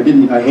enjoy it.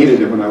 I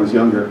hated it when I was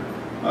younger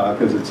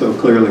because it so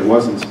clearly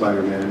wasn't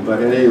Spider-Man.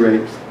 But at any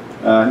rate,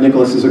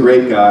 Nicholas is a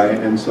great guy,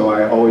 and so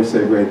I always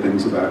say great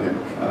things about him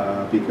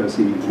because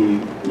he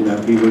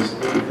was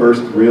the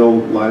first real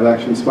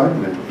live-action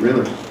Spider-Man,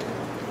 really.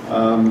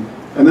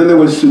 And then there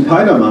was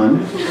Supaidaman,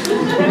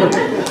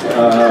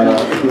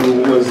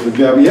 who was the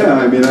job. Yeah,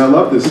 I mean, I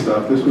love this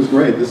stuff. This was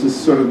great. This is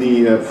sort of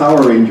the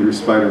Power Rangers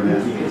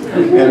Spider-Man.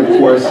 And of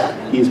course,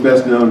 he's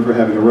best known for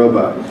having a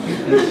robot.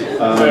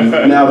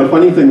 Now, the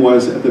funny thing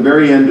was, at the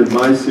very end of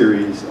my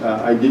series,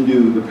 I did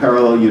do the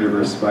Parallel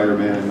Universe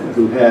Spider-Man,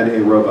 who had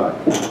a robot.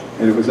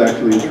 And it was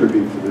actually a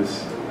tribute to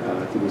this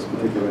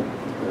particular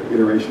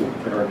iteration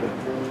of the character.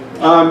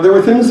 There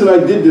were things that I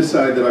did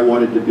decide that I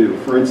wanted to do.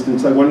 For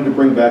instance, I wanted to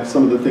bring back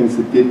some of the things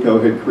that Ditko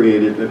had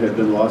created that had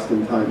been lost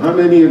in time. How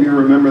many of you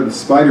remember the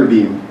Spider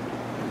Beam?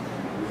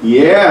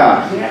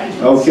 Yeah!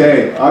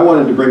 Okay, I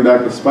wanted to bring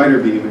back the Spider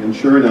Beam, and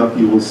sure enough,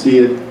 you will see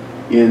it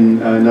in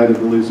Night of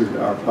the Lizard,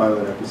 our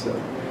pilot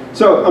episode.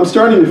 So I'm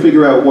starting to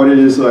figure out what it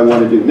is that I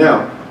want to do.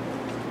 Now,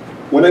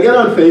 when I get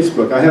on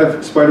Facebook, I had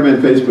a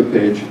Spider-Man Facebook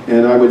page,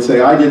 and I would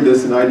say, I did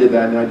this, and I did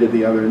that, and I did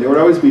the other. And there would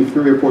always be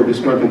 3 or 4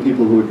 disgruntled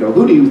people who would go,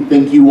 who do you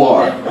think you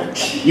are?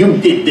 You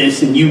did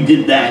this, and you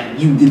did that,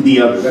 you did the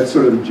other. That's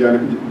sort of the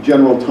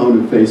general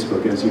tone of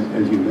Facebook, as you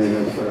may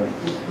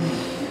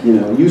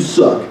have, you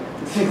suck.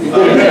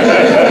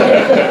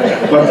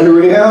 But the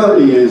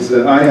reality is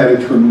that I had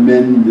a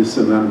tremendous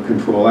amount of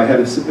control. I had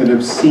an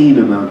obscene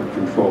amount of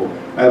control.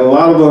 I had a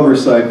lot of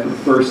oversight for the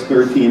first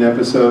 13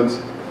 episodes,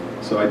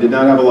 so I did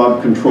not have a lot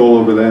of control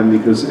over them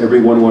because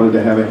everyone wanted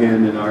to have a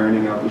hand in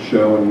ironing out the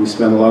show, and we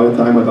spent a lot of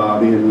time with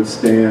Avi and with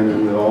Stan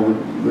and with all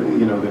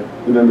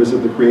the members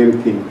of the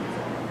creative team.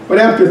 But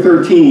after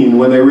 13,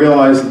 when they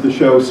realized that the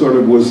show sort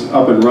of was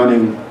up and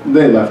running,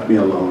 they left me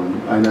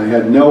alone. And I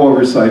had no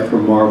oversight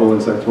from Marvel,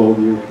 as I told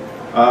you.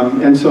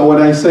 And so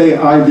when I say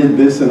I did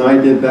this and I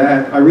did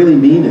that, I really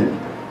mean it.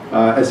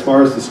 As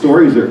far as the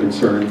stories are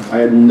concerned, I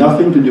had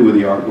nothing to do with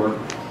the artwork.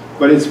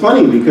 But it's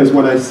funny because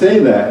when I say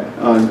that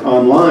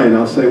online,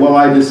 I'll say, well,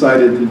 I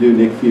decided to do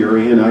Nick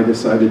Fury, and I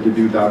decided to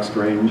do Doc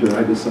Strange, and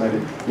I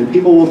decided, and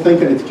people will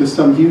think it's just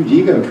some huge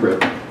ego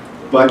trip.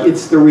 But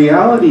it's the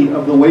reality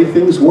of the way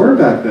things were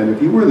back then.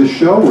 If you were the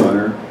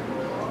showrunner,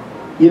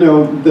 you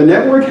know, the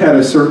network had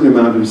a certain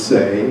amount of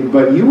say,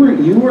 but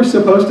you were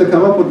supposed to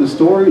come up with the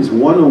stories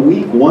one a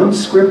week, one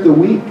script a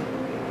week.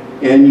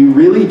 And you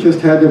really just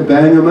had to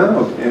bang them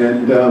out.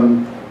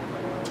 And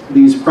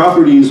these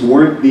properties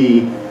weren't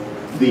the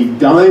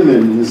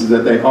diamonds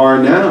that they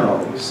are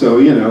now. So,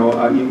 you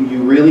know,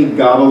 you really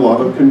got a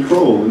lot of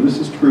control. And this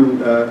is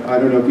true, I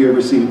don't know if you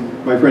ever seen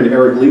my friend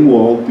Eric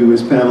Lewald do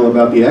his panel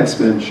about the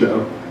X-Men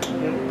show.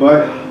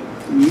 But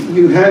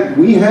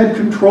we had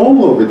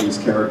control over these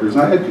characters.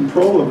 I had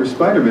control over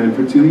Spider-Man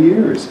for 2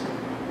 years.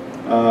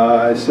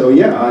 So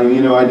yeah,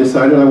 I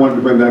decided I wanted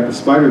to bring back the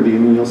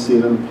Spider-Beam, and you'll see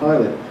it on the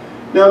pilot.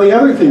 Now the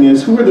other thing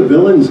is, who are the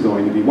villains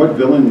going to be? What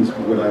villains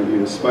would I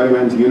use?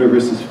 Spider-Man's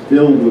universe is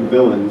filled with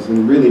villains,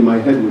 and really my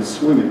head was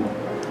swimming.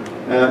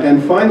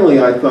 And finally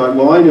I thought,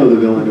 well, I know the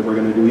villain that we're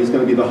going to do. He's going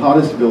to be the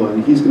hottest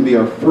villain. He's going to be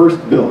our first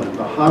villain,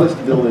 the hottest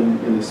villain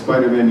in the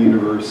Spider-Man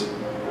universe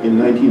in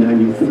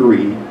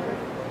 1993.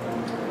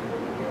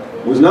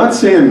 Was not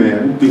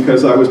Sandman,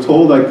 because I was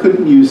told I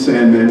couldn't use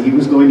Sandman. He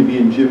was going to be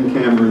in Jim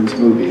Cameron's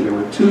movie. There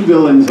were two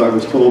villains I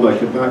was told I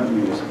could not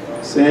use,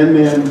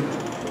 Sandman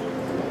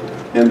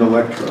and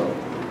Electro.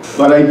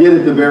 But I did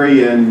at the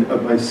very end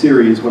of my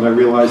series, when I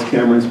realized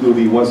Cameron's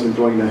movie wasn't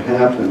going to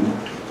happen,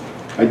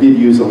 I did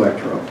use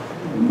Electro,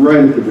 right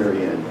at the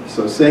very end.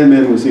 So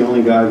Sandman was the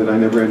only guy that I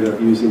never ended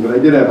up using, but I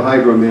did have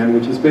Hydro Man,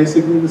 which is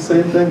basically the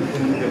same thing.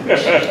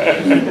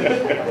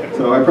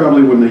 So I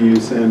probably wouldn't have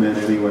used Sandman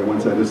anyway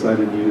once I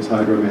decided to use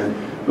Hydro Man.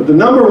 But the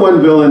number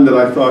one villain that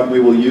I thought we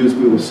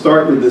will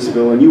start with this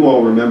villain, you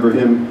all remember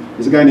him,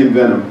 is a guy named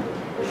Venom.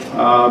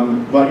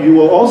 But you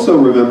will also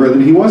remember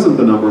that he wasn't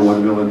the number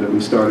one villain that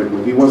we started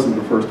with. He wasn't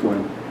the first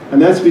one.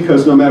 And that's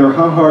because no matter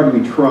how hard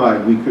we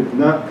tried, we could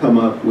not come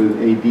up with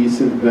a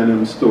decent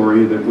Venom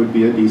story that would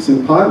be a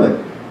decent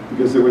pilot.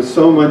 Because there was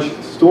so much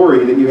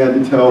story that you had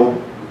to tell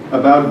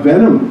about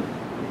Venom,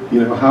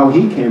 you know, how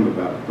he came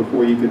about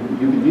before you could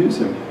use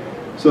him.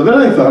 So then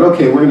I thought,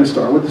 okay, we're going to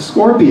start with the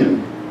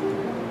Scorpion.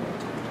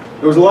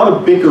 There was a lot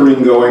of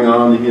bickering going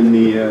on in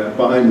the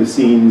behind the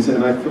scenes,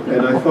 and I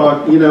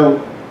thought, you know,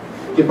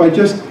 if I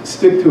just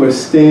stick to a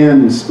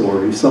Stan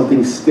story,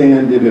 something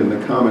Stan did in the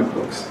comic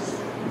books,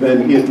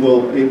 then it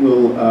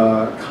will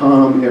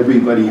calm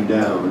everybody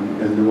down,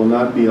 and there will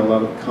not be a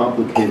lot of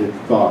complicated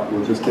thought.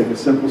 We'll just take a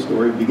simple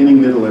story,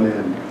 beginning, middle, and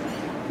end.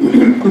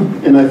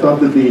 And I thought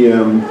that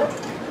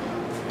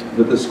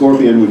the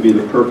Scorpion would be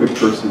the perfect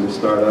person to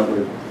start out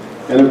with.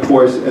 And of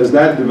course, as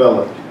that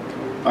developed,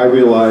 I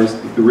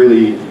realized that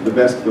the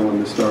best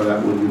villain to start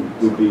out with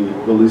would be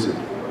the Lizard.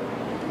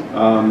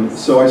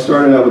 So I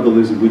started out with the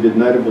Lizard. We did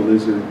Night of the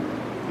Lizard,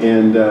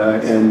 and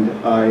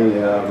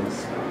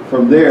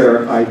from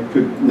there I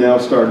could now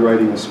start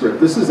writing a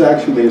script. This is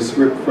actually a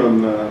script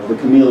from The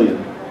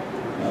Chameleon.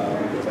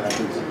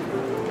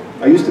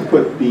 I used to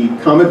put the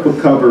comic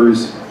book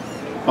covers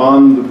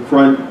on the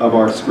front of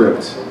our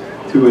scripts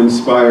to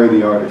inspire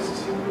the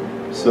artists.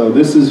 So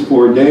this is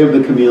for Day of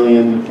the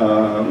Chameleon,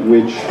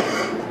 which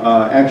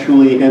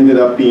actually ended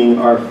up being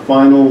our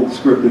final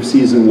script of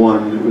season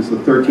 1. It was the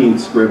 13th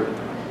script.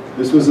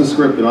 This was a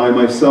script that I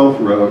myself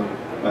wrote.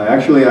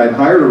 Actually, I had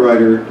hired a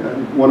writer,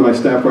 one of my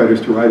staff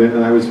writers, to write it,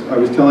 and I was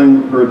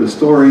telling her the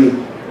story,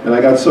 and I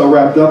got so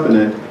wrapped up in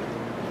it,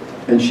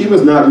 and she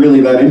was not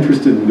really that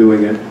interested in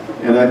doing it,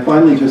 and I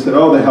finally just said,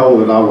 oh, the hell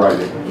with it, I'll write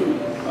it.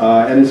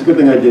 And it's a good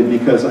thing I did,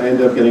 because I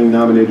ended up getting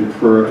nominated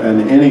for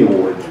an Annie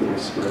Award for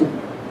this script.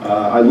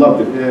 I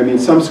loved it. I mean,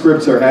 some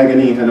scripts are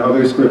agony, and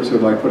other scripts are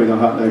like putting a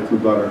hot knife through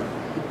butter,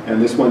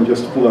 and this one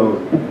just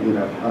flowed, you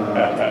know.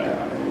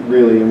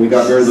 Really, and we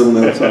got very little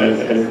notes on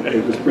it, and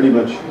it was pretty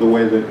much the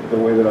way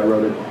that I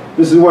wrote it.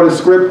 This is what a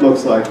script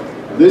looks like.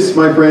 This,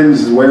 my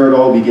friends, is where it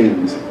all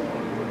begins.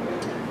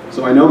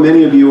 So I know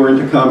many of you are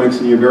into comics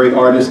and you're very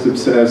artist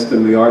obsessed,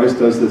 and the artist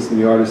does this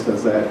and the artist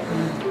does that.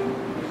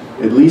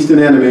 At least in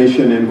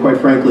animation, and quite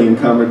frankly in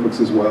comic books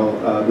as well,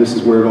 this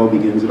is where it all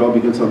begins. It all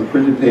begins on the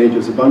printed page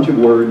as a bunch of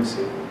words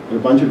and a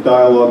bunch of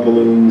dialogue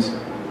balloons,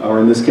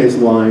 or in this case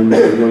lines,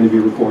 that are going to be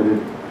recorded,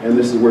 and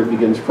this is where it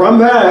begins. From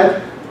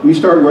that, we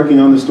start working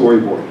on the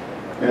storyboard,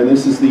 and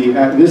this is the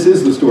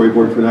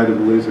storyboard for Night of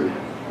the Lizard.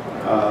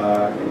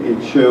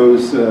 It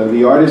shows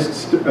the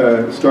artist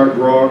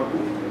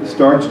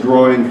starts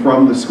drawing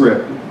from the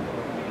script.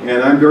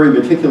 And I'm very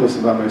meticulous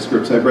about my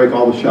scripts. I break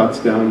all the shots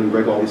down and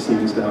break all the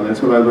scenes down.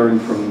 That's what I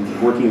learned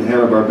from working in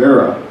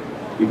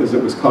Hanna-Barbera, because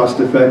it was cost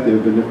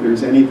effective. And if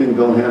there's anything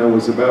Bill Hanna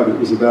was about, it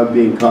was about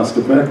being cost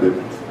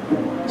effective.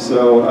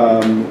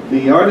 So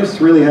the artists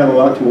really had a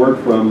lot to work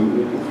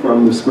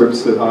from the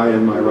scripts that I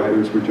and my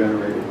writers were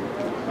generating.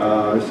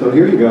 So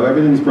here you go,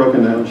 everything's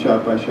broken down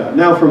shot by shot.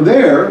 Now from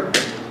there,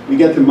 we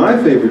get to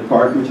my favorite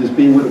part, which is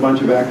being with a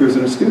bunch of actors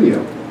in a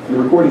studio, in a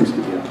recording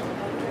studio.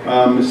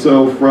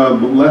 So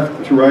from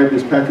left to right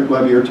is Patrick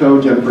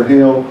Labierteau, Jennifer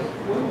Hale,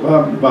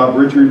 Bob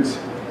Richardson,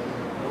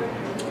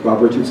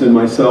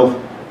 myself,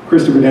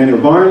 Christopher Daniel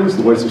Barnes,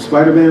 the voice of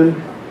Spider-Man,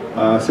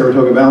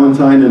 Saratoga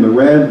Valentine in the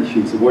red,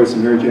 she's the voice of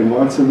Mary Jane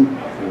Watson,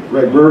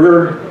 Greg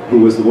Berger, who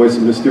was the voice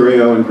of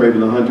Mysterio and Kraven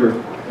the Hunter,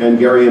 and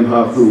Gary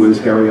Imhoff, who was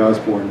Harry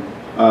Osborn.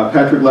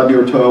 Patrick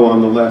Labierteau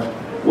on the left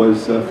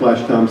was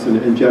Flash Thompson,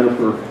 and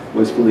Jennifer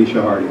was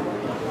Felicia Hardy.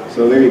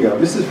 So there you go.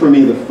 This is, for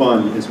me, the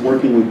fun, is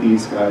working with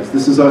these guys.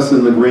 This is us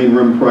in the green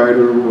room prior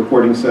to a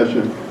recording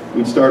session.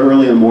 We'd start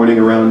early in the morning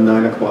around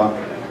 9 o'clock.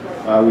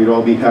 We'd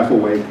all be half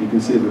awake. You can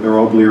see that they're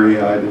all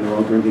bleary-eyed and they're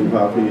all drinking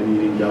coffee and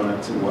eating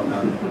donuts and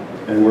whatnot.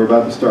 And we're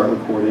about to start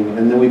recording.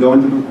 And then we go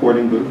into the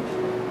recording booth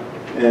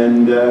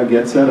and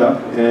get set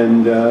up.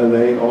 And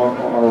they are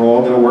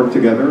all going to work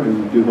together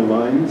and do the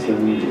lines.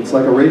 And it's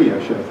like a radio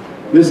show.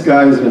 This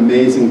guy is an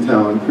amazing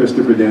talent,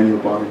 Christopher Daniel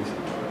Barnes.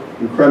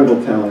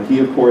 Incredible talent. He,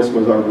 of course,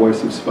 was our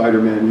voice of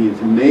Spider-Man. He is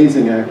an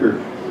amazing actor.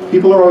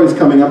 People are always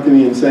coming up to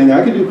me and saying,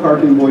 I can do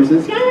cartoon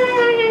voices.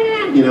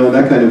 You know,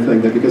 that kind of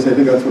thing, because I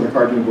think that's what a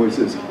cartoon voice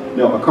is.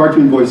 No, a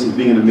cartoon voice is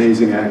being an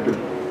amazing actor.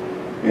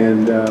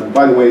 And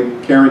by the way,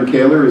 Karen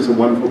Kaler is a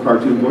wonderful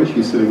cartoon voice.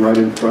 She's sitting right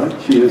in front.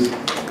 She is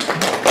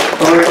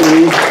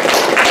currently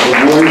the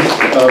voice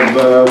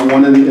of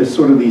one of the,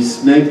 sort of the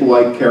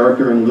snake-like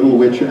character in Little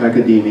Witch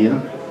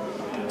Academia.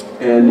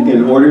 And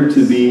in order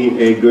to be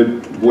a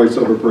good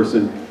voiceover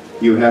person,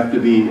 you have to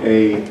be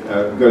a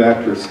good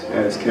actress,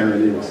 as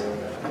Karen is.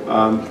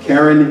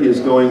 Karen is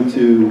going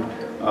to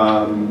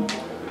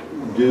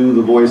do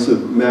the voice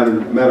of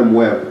Madam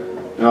Webb,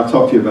 and I'll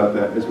talk to you about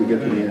that as we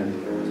get to the end.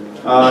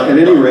 At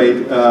any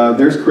rate,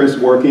 there's Chris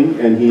working,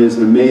 and he is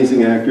an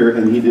amazing actor,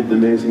 and he did an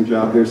amazing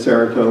job. There's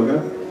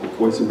Saratoga,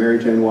 voice of Mary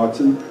Jane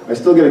Watson. I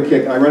still get a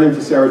kick. I run into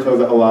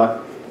Saratoga a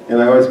lot,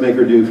 and I always make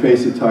her do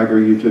Face a Tiger,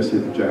 You Just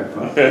Hit the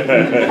Jackpot.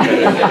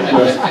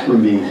 Just for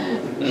me.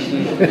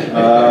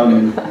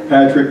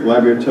 Patrick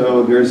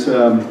Labierteau. There's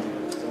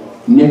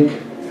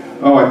Nick.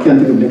 Oh, I can't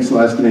think of Nick's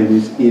last name.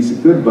 He's a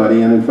good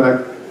buddy, and in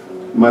fact,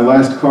 my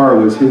last car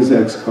was his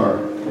ex-car.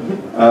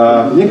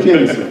 Nick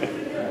Jameson.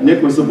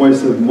 Nick was the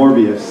voice of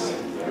Morbius.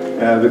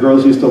 The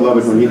girls used to love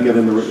it when he'd get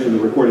in the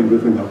recording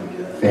booth and go,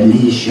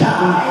 Felicia.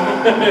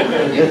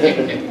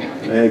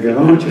 They go,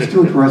 oh, just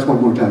do it for us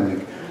one more time,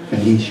 Nick.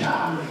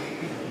 Felicia.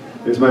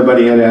 There's my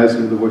buddy Ed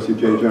Asner, the voice of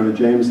J. Jonah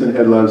Jameson.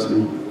 Ed loves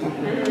me.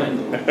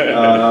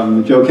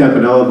 Joe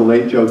Campanella, the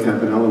late Joe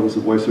Campanella, was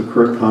the voice of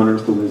Kurt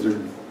Connors, the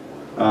Lizard.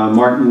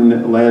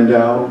 Martin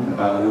Landau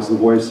was the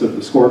voice of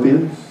the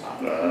Scorpion.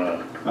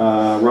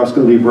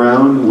 Roscoe Lee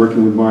Brown,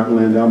 working with Martin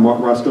Landau.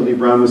 Roscoe Lee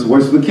Brown was the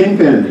voice of the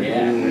Kingpin.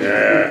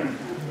 Yeah.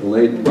 The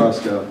late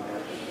Roscoe.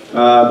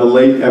 The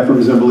late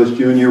Ephraim Zimbalist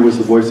Jr. was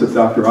the voice of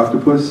Dr.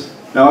 Octopus.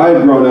 Now, I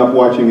had grown up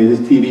watching his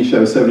TV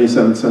show,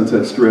 77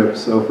 Sunset Strip,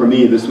 so for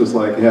me, this was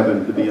like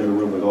heaven to be in the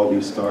room with all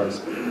these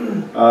stars.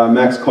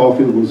 Max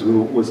Caulfield was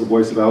the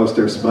voice of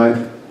Alistair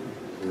Smythe.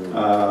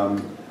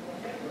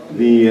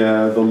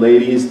 The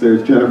ladies,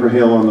 there's Jennifer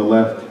Hale on the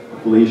left,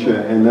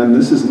 Felicia, and then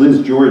this is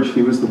Liz George.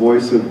 She was the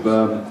voice of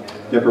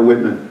Deborah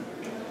Whitman.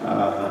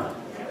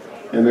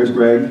 And there's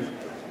Greg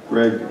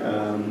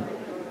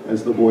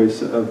as the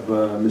voice of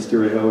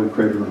Mysterio and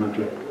Kraven the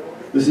Hunter.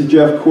 This is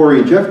Jeff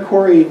Corey. Jeff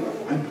Corey,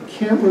 I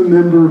can't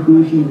remember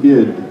who he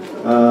did.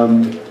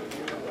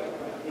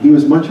 He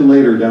was much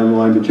later down the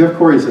line, but Jeff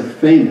Corey is a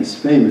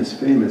famous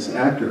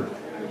actor.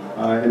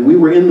 And we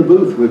were in the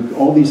booth with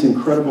all these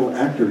incredible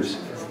actors.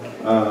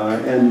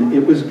 And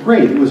it was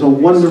great. It was a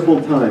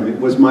wonderful time. It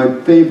was my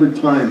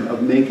favorite time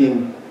of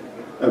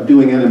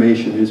doing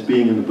animation, is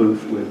being in the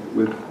booth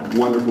with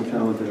wonderful,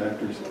 talented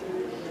actors.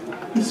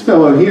 This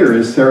fellow here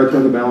is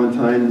Saratoga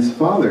Ballantyne's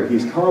father.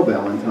 He's Carl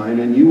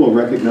Ballantine, and you will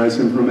recognize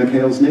him from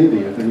McHale's Navy,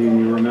 if any of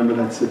you remember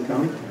that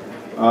sitcom.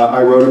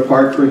 I wrote a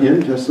part for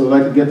him just so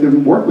that I could get to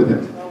work with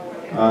him.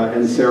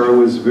 And Sarah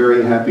was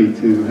very happy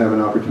to have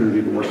an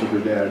opportunity to work with her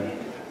dad.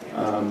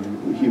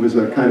 He was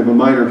a kind of a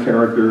minor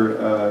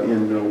character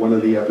in one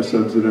of the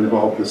episodes that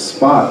involved the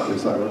Spot,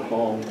 as I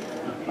recall.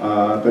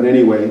 But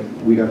anyway,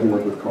 we got to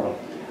work with Carl.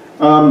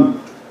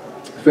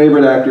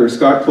 Favorite actor,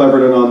 Scott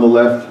Cleverton on the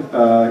left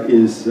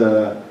is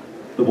the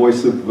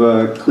voice of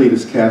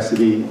Cletus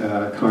Cassidy,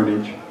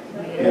 Carnage.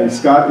 And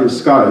Scott is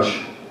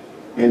Scottish,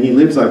 and he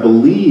lives, I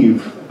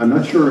believe, I'm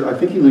not sure, I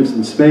think he lives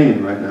in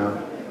Spain right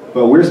now,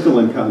 but we're still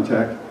in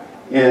contact.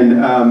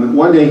 And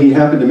one day he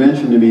happened to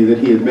mention to me that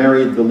he had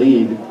married the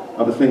lead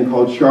of a thing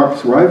called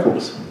Sharp's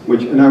Rifles.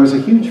 and I was a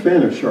huge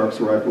fan of Sharp's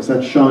rifles.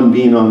 That's Sean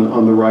Bean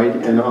on the right,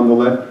 and on the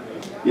left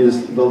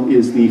is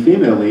the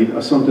female lead,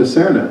 Assunta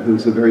Serna,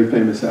 who's a very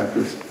famous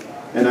actress.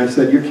 And I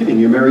said, "You're kidding,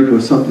 you're married to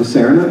Assunta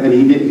Serna?" And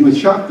he was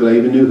shocked that I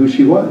even knew who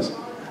she was.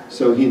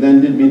 So he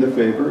then did me the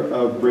favor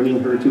of bringing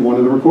her to one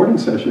of the recording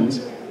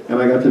sessions, and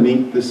I got to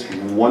meet this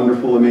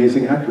wonderful,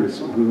 amazing actress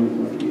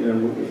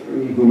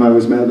whom I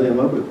was madly in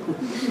love with.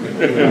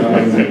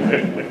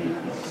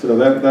 So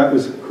that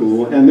was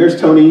cool. And there's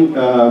Tony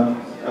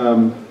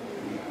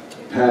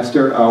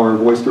Pastor, our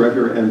voice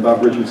director, and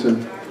Bob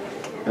Richardson.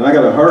 And I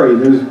got to hurry.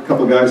 There's a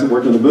couple of guys that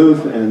worked in the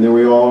booth, and there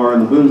we all are in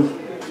the booth.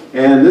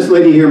 And this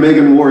lady here,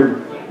 Megan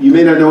Ward, you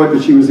may not know it,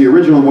 but she was the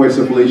original voice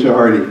of Felicia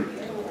Hardy.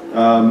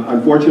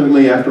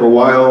 Unfortunately, after a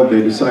while,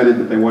 they decided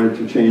that they wanted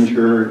to change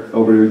her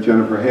over to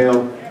Jennifer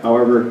Hale.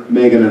 However,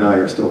 Megan and I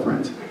are still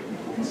friends.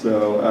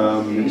 So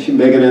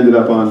Megan ended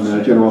up on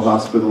General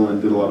Hospital and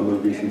did a lot of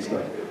movies and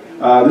stuff.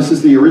 This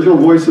is the original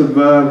voice of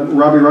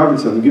Robbie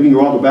Robinson. I'm giving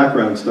you all the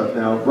background stuff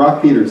now.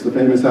 Brock Peters, the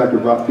famous actor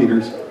Brock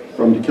Peters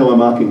from To Kill a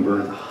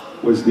Mockingbird,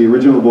 was the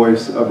original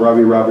voice of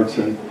Robbie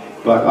Robertson.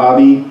 But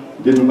Avi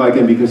didn't like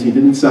him because he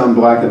didn't sound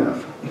black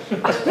enough.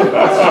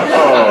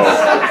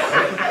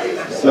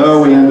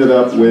 So we ended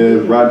up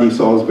with Rodney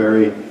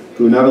Salisbury,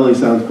 who not only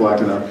sounds black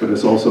enough, but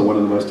is also one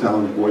of the most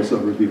talented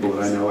voiceover people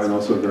that I know, and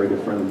also a very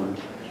good friend of mine.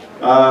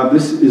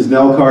 This is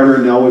Nell Carter.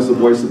 Nell was the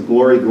voice of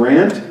Glory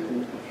Grant,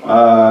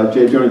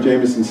 J. Jonah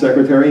Jameson's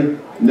secretary.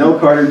 Nell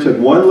Carter took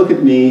one look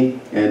at me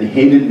and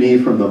hated me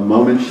from the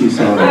moment she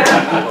saw me.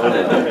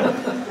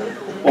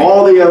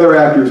 All the other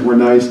actors were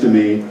nice to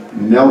me.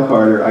 Nell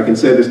Carter, I can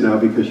say this now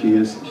because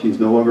she's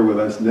no longer with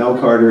us. Nell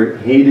Carter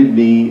hated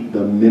me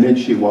the minute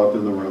she walked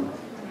in the room.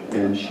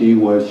 And she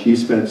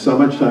spent so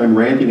much time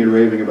ranting and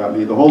raving about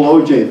me. The whole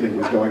OJ thing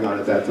was going on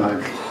at that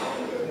time.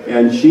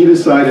 And she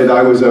decided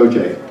I was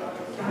OJ.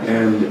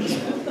 And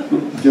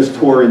just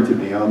tore into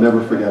me. I'll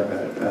never forget that.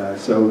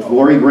 So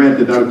Glory Grant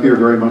did not appear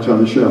very much on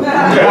the show.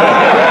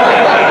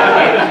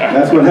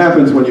 That's what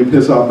happens when you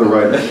piss off the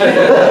writer. The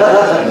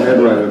head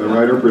writer, the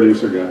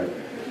writer-producer guy.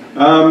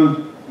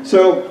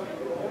 So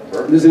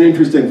there's an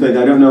interesting thing.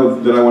 I don't know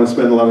that I want to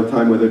spend a lot of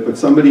time with it, but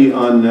somebody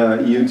on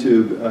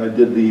YouTube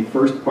did the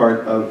first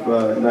part of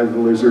Night of the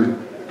Lizard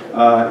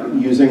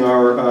using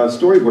our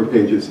storyboard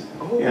pages.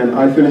 And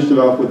I finished it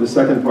off with the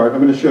second part. I'm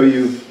going to show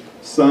you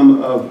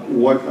some of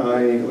what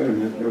wait a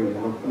minute, there we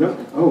go. No,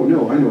 oh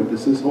no, I know what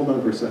this is. Hold on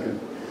for a second.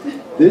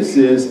 This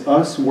is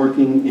us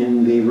working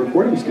in the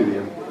recording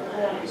studio.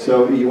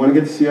 So you want to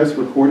get to see us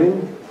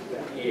recording?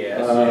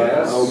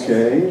 Yes.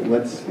 Okay,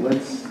 let's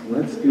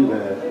do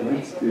that.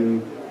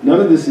 None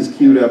of this is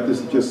queued up.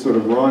 This is just sort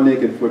of raw,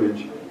 naked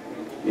footage.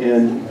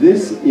 And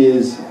this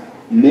is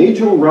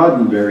Majel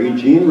Roddenberry,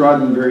 Gene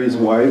Roddenberry's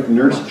wife,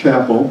 Nurse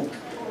Chapel.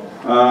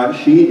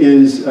 She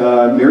is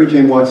Mary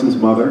Jane Watson's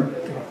mother.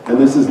 And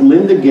this is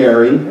Linda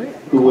Gary,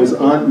 who was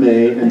Aunt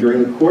May. And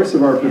during the course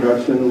of our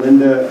production,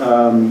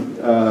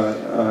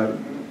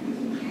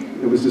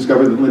 it was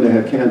discovered that Linda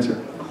had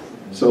cancer.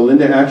 So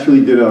Linda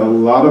actually did a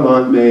lot of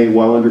Aunt May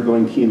while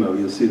undergoing chemo.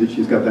 You'll see that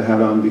she's got the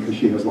hat on because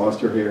she has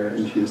lost her hair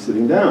and she is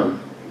sitting down.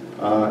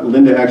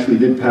 Linda actually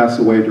did pass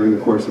away during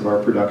the course of our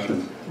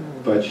production,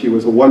 but she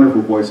was a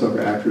wonderful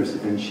voiceover actress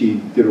and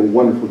she did a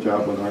wonderful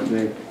job with Aunt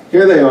May.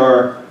 Here they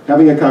are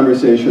having a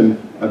conversation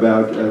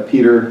about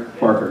Peter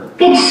Parker.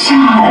 It's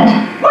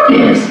sad. What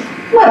is?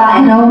 Well, I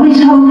had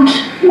always hoped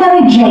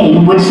Mary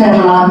Jane would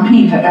settle on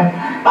Peter.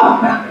 Oh,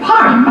 well,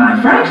 pardon my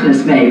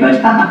frankness, May,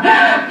 but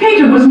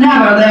Peter was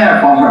never there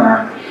for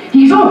her.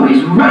 He's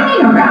always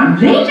running around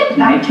late at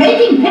night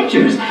taking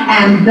pictures,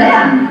 and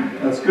then...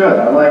 That's good.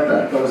 I like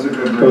that. That was a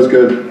good read. That was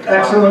good.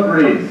 Excellent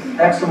read.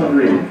 Excellent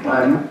read.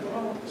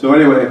 So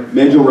anyway,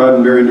 Majel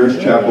Roddenberry, Nurse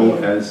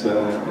Chapel as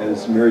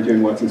Mary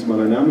Jane Watson's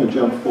mother. Now I'm going to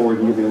jump forward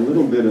and give you a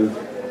little bit of...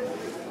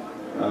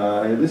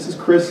 this is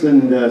Chris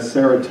in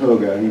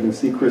Saratoga. You can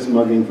see Chris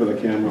mugging for the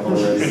camera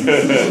already.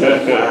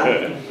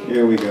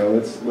 Here we go.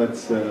 Let's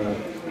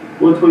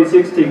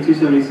 126, take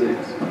 276.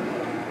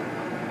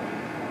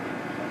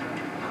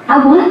 I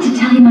wanted to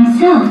tell you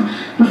myself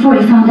before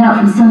you found out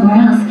from somewhere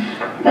else,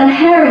 but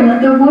Harry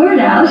let the word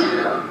out.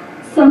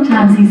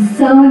 Sometimes he's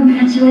so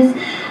impetuous,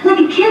 like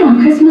a kid on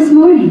Christmas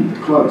morning.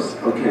 Close.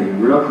 Okay,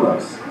 real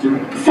close.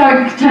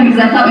 Sorry, Tony, because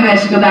I thought maybe I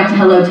should go back to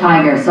Hello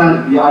Tiger,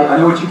 so... Yeah, I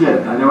know what you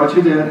did. I know what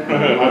you did.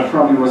 I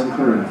probably wasn't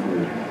clear enough for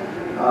you.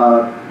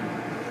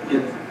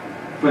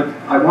 But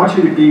I want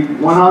you to be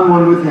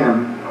one-on-one with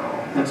him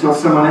until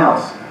someone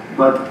else.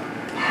 But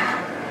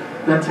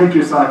then take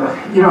your side. But,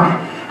 you know,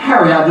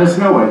 Harry, there's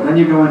no way. Then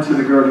you go into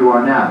the girl you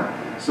are now.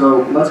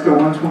 So let's go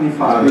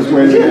 125.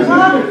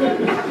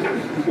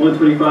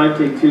 125,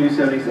 take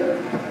 277.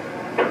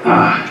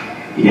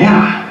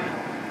 Yeah.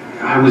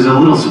 I was a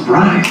little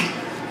surprised.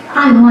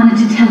 I wanted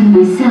to tell you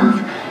myself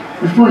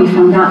before you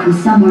found out from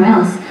somewhere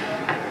else,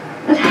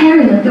 but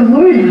Harry let the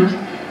word out.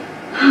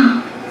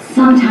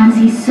 Sometimes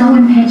he's so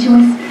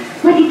impetuous,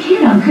 like a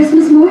kid on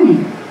Christmas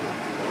morning.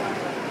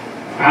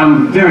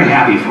 I'm very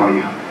happy for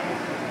you.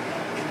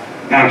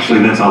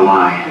 Actually, that's a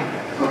lie.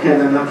 Okay,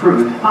 then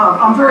prove it.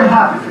 I'm very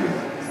happy for you.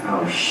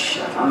 Oh,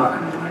 shit, I'm not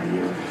going to lie to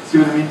you. See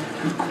what I mean?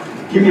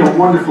 Give me a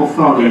wonderful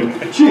phone.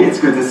 Gee, it's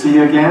good to see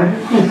you again.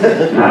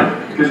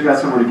 Because you got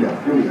somewhere to go.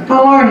 Here we go.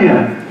 How are you?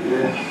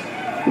 Yeah.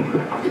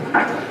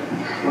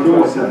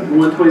 127.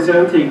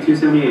 127, take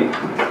 278.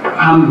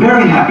 I'm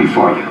very happy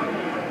for you.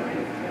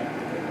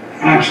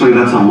 Actually,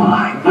 that's a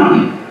lie.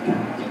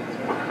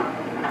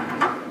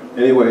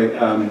 Anyway,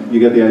 you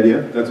get the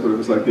idea. That's what it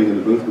was like being in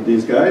the booth with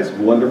these guys.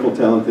 Wonderful,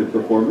 talented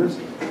performers.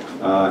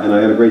 And I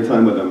had a great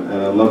time with them,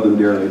 and I love them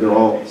dearly. They're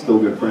all still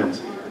good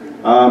friends.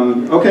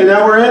 Okay,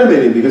 now we're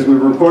animating, because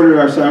we've recorded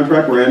our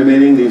soundtrack. We're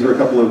animating. These are a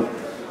couple of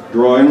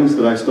drawings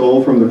that I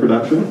stole from the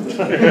production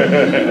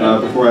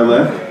before I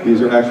left. These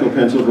are actual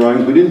pencil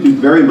drawings. We didn't do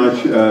very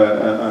much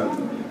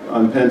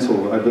on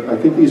pencil. I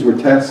think these were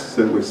tests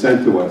that were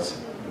sent to us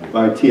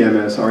by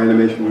TMS. Our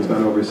animation was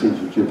done overseas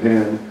in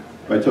Japan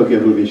by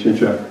Tokyo Movie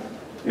Shinsha.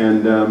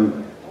 And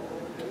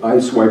I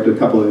swiped a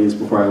couple of these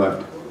before I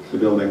left the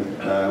building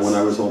when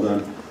I was all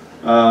done.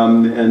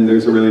 And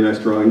there's a really nice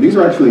drawing. These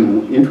are actually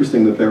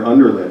interesting that they're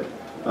underlit.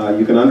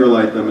 You can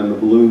underlight them and the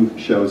blue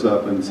shows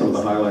up and some of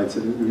the highlights.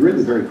 It's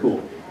really very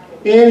cool.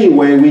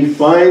 Anyway, we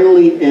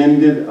finally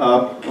ended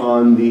up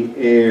on the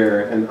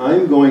air, and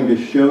I'm going to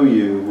show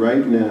you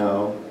right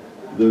now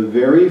the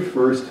very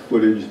first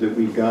footage that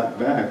we got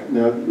back.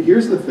 Now,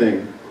 here's the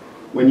thing.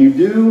 When you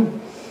do,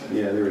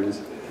 yeah, there it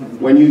is.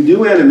 When you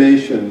do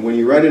animation, when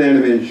you write an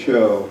animated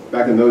show,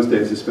 back in those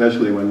days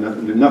especially when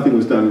nothing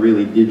was done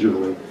really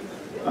digitally,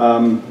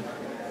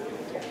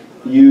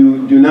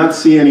 you do not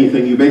see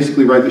anything. You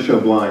basically write the show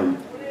blind,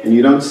 and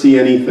you don't see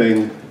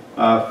anything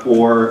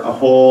for a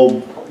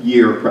whole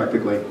year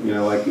practically, you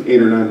know, like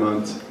 8 or 9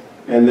 months.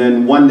 And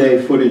then one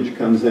day footage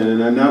comes in,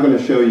 and I'm now going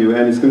to show you,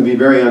 and it's going to be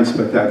very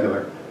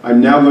unspectacular. I'm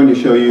now going to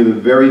show you the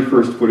very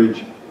first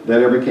footage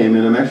that ever came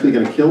in. I'm actually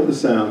going to kill the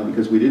sound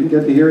because we didn't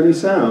get to hear any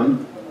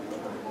sound.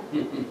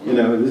 You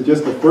know, it was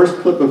just the first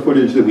clip of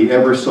footage that we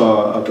ever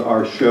saw of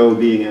our show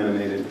being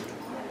animated.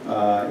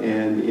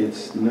 And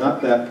it's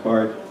not that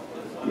part.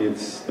 It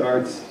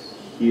starts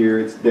here.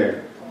 It's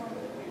there.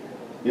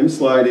 Him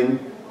sliding.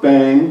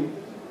 Bang.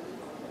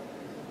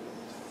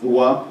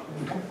 Thwop.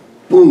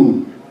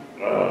 Boom.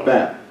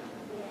 Bap.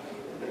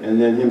 And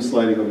then him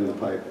sliding over the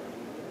pipe.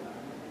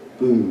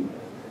 Boom.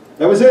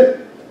 That was it.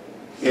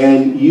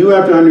 And you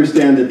have to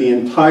understand that the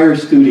entire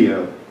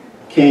studio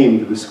came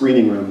to the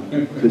screening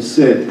room to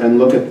sit and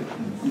look at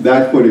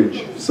that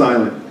footage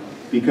silent,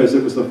 because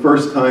it was the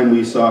first time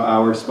we saw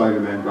our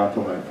Spider-Man brought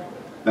to life.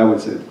 That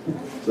was it.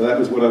 So that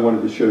was what I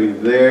wanted to show you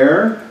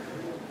there.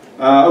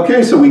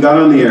 Okay, so we got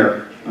on the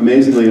air,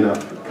 amazingly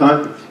enough.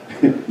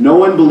 No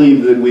one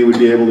believed that we would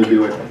be able to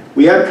do it.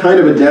 We had kind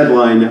of a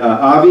deadline.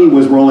 Avi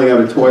was rolling out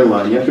a toy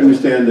line. You have to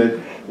understand that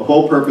the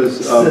whole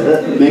purpose of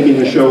making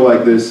a show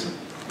like this,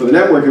 for the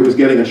network it was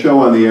getting a show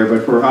on the air,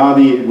 but for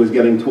Avi it was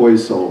getting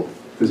toys sold.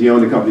 Because he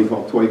owned a company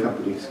called Toy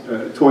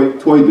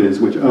Biz,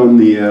 which owned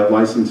the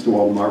license to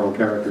all the Marvel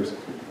characters.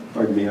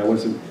 Pardon me, I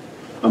wasn't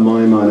a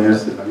mime on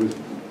acid. I was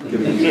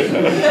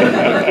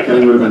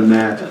getting rid of a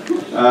gnat.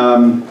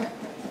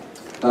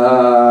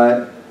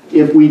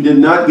 If we did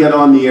not get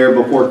on the air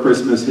before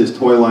Christmas, his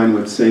toy line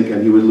would sink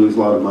and he would lose a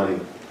lot of money.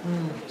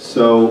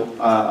 So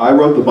I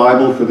wrote the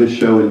Bible for this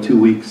show in 2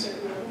 weeks.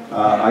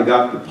 I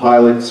got the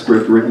pilot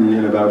script written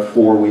in about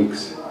 4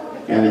 weeks.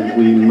 And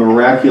we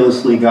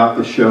miraculously got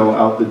the show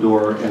out the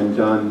door and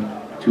done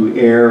to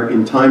air,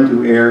 in time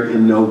to air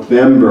in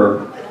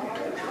November.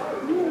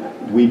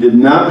 We did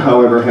not,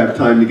 however, have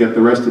time to get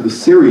the rest of the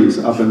series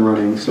up and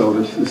running, so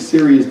the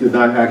series did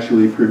not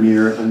actually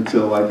premiere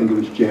until, I think it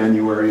was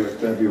January or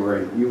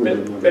February.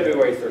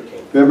 February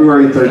 13th.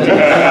 February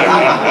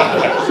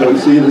 13th. So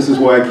see, this is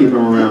why I keep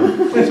them around.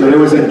 So there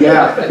was a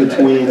gap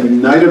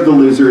between Night of the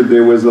Lizard,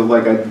 there was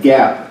like a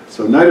gap.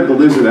 So Night of the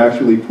Lizard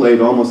actually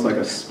played almost like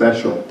a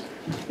special.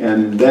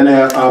 And then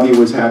Avi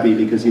was happy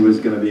because he was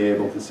going to be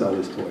able to sell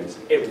his toys.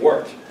 It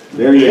worked.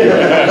 There you go.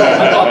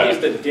 I bought these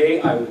the day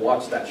I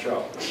watched that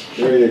show.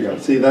 There you go.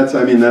 See, that's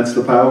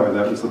the power.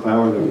 That was the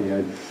power that we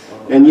had.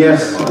 And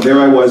yes, there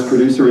I was,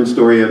 producer and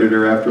story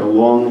editor after a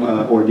long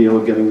ordeal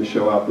of getting the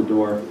show out the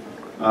door.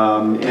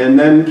 And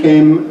then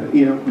came,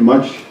 you know,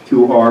 much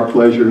to our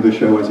pleasure, the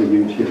show was a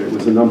huge hit. It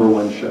was the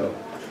 #1 show.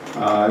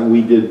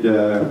 We did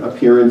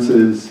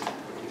appearances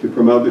to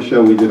promote the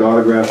show. We did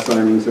autograph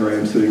signings. There I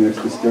am sitting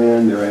next to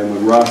Stan. There I am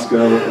with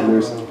Roscoe, and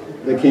there's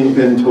the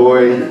Kingpin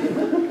toy.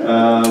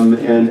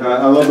 And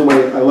I love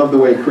the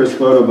way Chris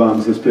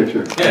photobombs this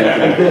picture.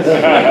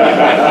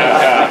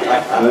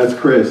 That's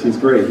Chris. He's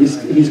great.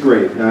 He's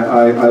great.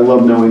 I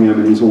love knowing him,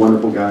 and he's a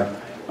wonderful guy.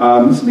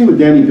 This is me with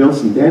Danny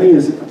Bilson.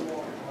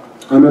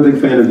 I'm a big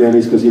fan of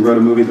Danny's because he wrote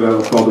a movie that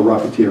I called The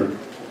Rocketeer.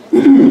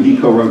 He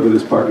co-wrote with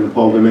his partner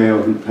Paul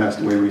DeMeo, who passed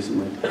away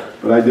recently.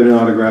 But I did an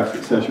autograph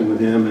session with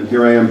him, and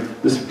here I am.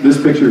 This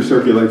picture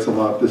circulates a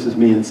lot. This is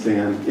me and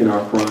Stan in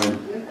our prime,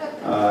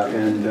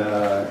 and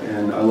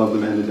I love the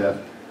man to death.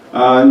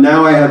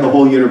 Now I have the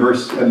whole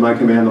universe at my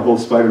command, the whole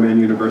Spider-Man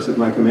universe at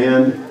my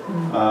command.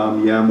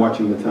 Yeah, I'm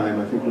watching the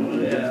time. I think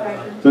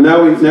we're So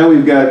now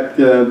we've got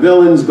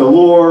villains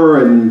galore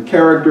and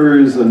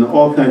characters and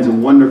all kinds of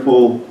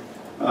wonderful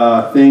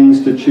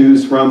things to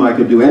choose from. I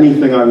could do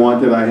anything I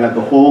wanted. I had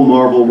the whole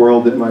Marvel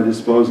world at my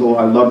disposal.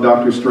 I love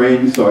Doctor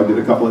Strange, so I did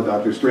a couple of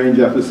Doctor Strange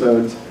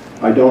episodes.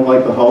 I don't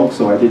like the Hulk,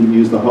 so I didn't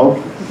use the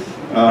Hulk.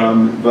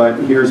 But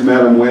here's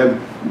Madam Web.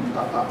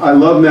 I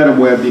love Madam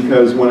Web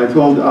because when I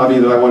told Avi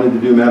that I wanted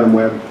to do Madam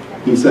Web,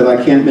 he said,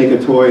 I can't make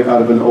a toy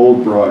out of an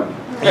old broad.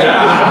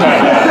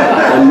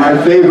 And my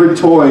favorite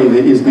toy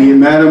is the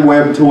Madam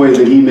Web toy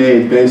that he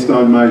made based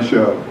on my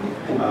show.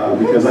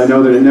 Because I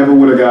know that it never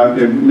would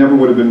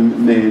have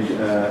been made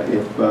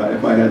if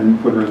I hadn't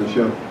put her in the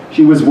show.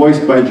 She was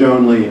voiced by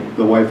Joan Lee,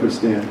 the wife of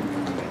Stan.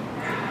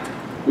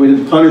 We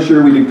did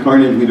Punisher, we did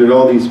Carnage, we did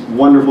all these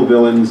wonderful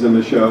villains in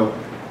the show.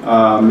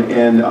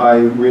 And I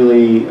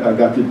really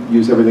got to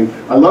use everything.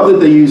 I love that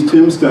they used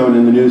Tombstone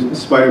in the new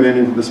Spider-Man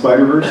Into the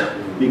Spider-Verse,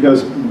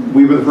 because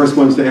we were the first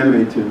ones to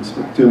animate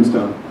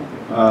Tombstone.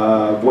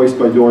 Voiced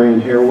by Dorian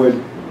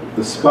Harewood.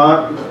 The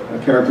Spot, a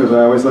character that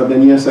I always loved.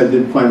 And yes, I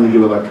did finally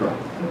do Electro.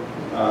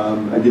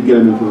 I did get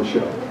him into the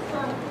show.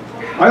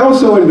 I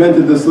also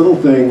invented this little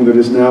thing that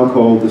is now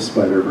called the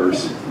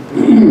Spider-Verse.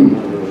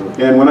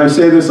 And when I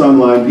say this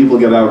online, people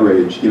get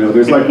outraged. You know,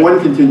 there's like one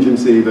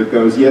contingency that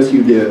goes, yes,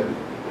 you did.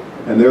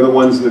 And they're the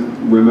ones that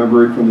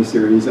remember it from the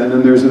series. And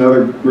then there's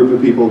another group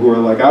of people who are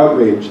like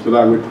outraged that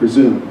I would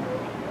presume.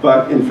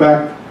 But in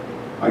fact,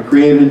 I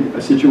created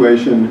a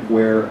situation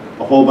where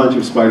a whole bunch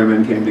of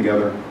Spider-Men came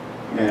together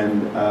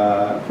and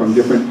from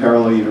different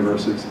parallel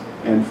universes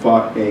and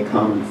fought a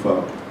common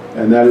foe.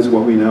 And that is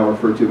what we now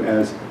refer to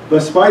as the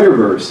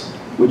Spider-Verse,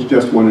 which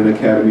just won an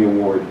Academy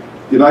Award.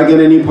 Did I get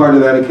any part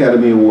of that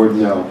Academy Award?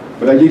 No.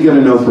 But I did get a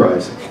no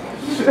prize.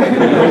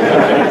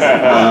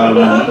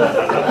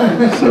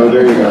 So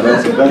there you go.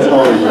 That's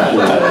Hollywood.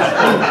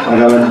 I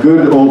got a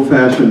good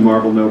old-fashioned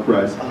Marvel no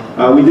prize.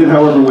 We did,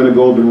 however, win a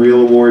Golden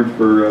Reel Award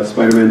for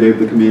Spider-Man Dave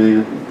the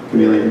Chameleon.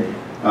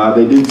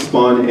 They did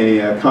spawn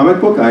a comic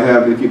book. I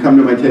have, if you come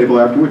to my table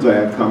afterwards, I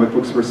have comic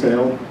books for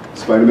sale.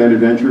 Spider-Man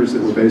Adventures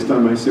that were based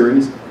on my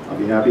series. I'll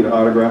be happy to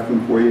autograph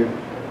them for you.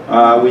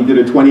 We did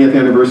a 20th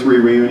anniversary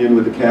reunion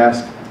with the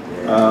cast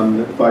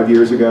 5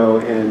 years ago,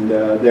 and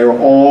they're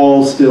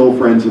all still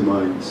friends of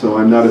mine, so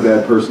I'm not a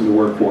bad person to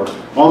work for.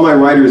 All my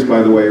writers,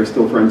 by the way, are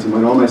still friends of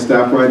mine, all my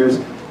staff writers,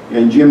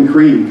 and Jim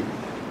Krieg,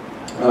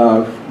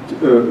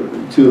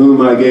 to whom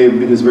I gave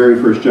his very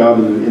first job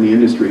in the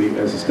industry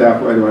as a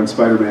staff writer on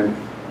Spider-Man.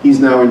 He's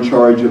now in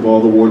charge of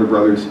all the Warner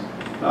Brothers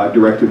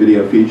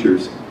direct-to-video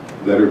features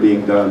that are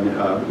being done,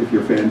 if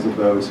you're fans of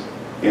those.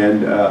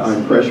 And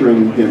I'm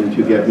pressuring him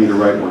to get me to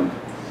write one.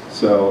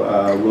 So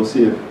we'll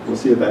see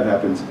if that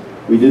happens.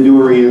 We did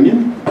do a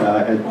reunion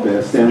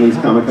at Stan Lee's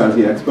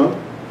Kamikaze Expo.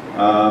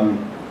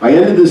 I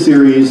ended the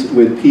series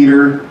with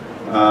Peter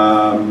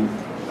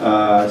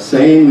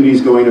saying that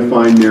he's going to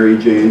find Mary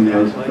Jane.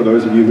 As for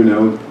those of you who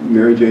know,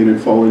 Mary Jane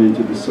had fallen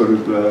into this sort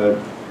of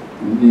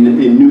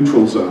in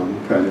neutral zone,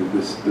 kind of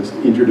this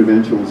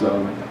interdimensional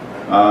zone.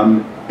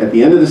 At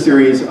the end of the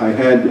series, I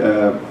had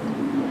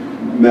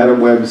Madam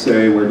Web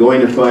say, we're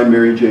going to find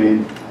Mary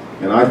Jane,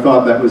 and I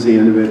thought that was the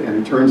end of it, and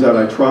it turns out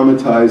I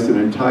traumatized an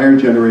entire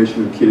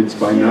generation of kids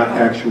by not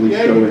actually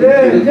showing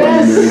Peter finding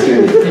Mary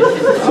Jane.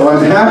 So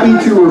I'm happy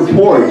to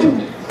report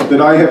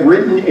that I have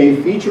written a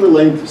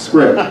feature-length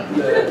script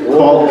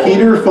called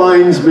Peter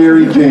Finds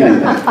Mary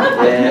Jane,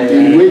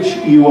 in which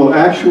you will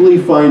actually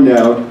find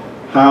out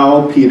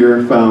how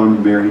Peter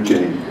found Mary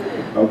Jane.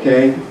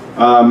 Okay?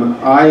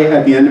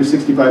 At the end of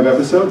 65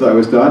 episodes, I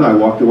was done. I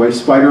walked away.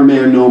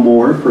 Spider-Man no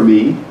more for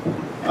me.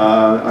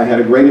 I had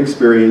a great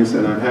experience,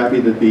 and I'm happy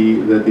that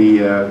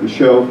the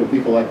show, for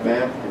people like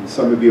Matt and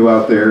some of you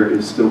out there,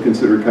 is still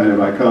considered kind of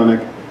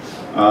iconic.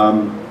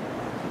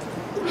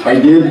 I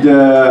did,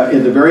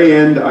 in the very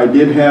end, I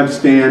did have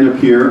Stan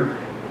appear.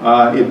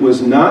 It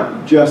was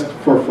not just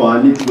for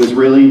fun. It was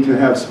really to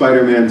have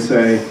Spider-Man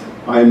say,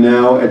 I'm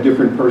now a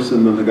different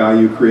person than the guy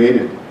you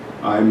created.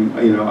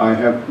 I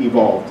have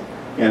evolved.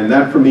 And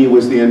that, for me,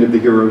 was the end of the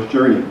hero's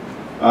journey.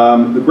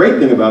 The great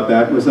thing about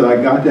that was that I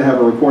got to have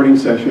a recording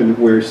session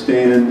where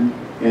Stan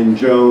and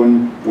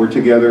Joan were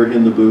together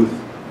in the booth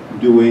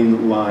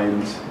doing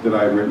lines that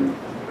I had written.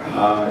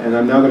 And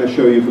I'm now going to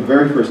show you, for the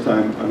very first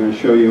time, I'm going to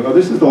show you,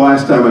 this is the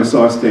last time I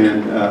saw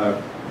Stan.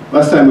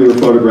 Last time we were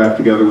photographed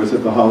together was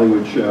at the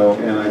Hollywood show,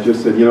 and I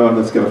just said, you know what,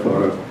 let's get a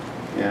photo.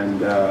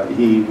 And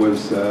he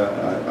was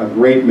a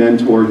great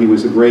mentor. He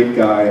was a great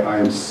guy. I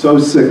am so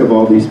sick of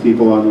all these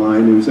people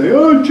online who say,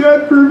 oh,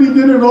 Jack Kirby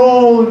did it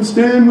all and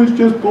Stan was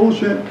just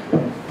bullshit.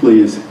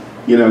 Please,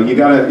 you know, you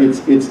gotta, it's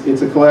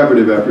a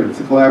collaborative effort. It's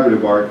a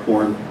collaborative art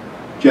form.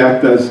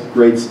 Jack does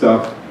great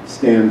stuff.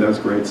 Stan does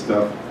great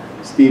stuff.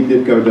 Steve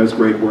Ditko does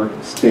great work.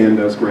 Stan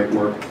does great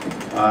work.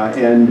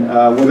 And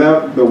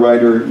without the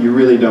writer, you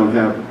really don't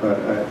have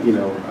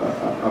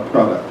a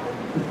product.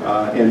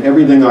 And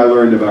everything I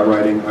learned about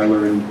writing, I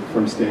learned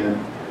from Stan.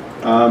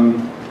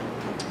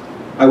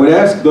 I would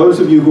ask those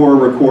of you who are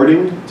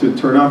recording to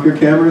turn off your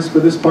cameras for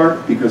this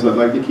part, because I'd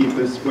like to keep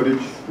this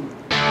footage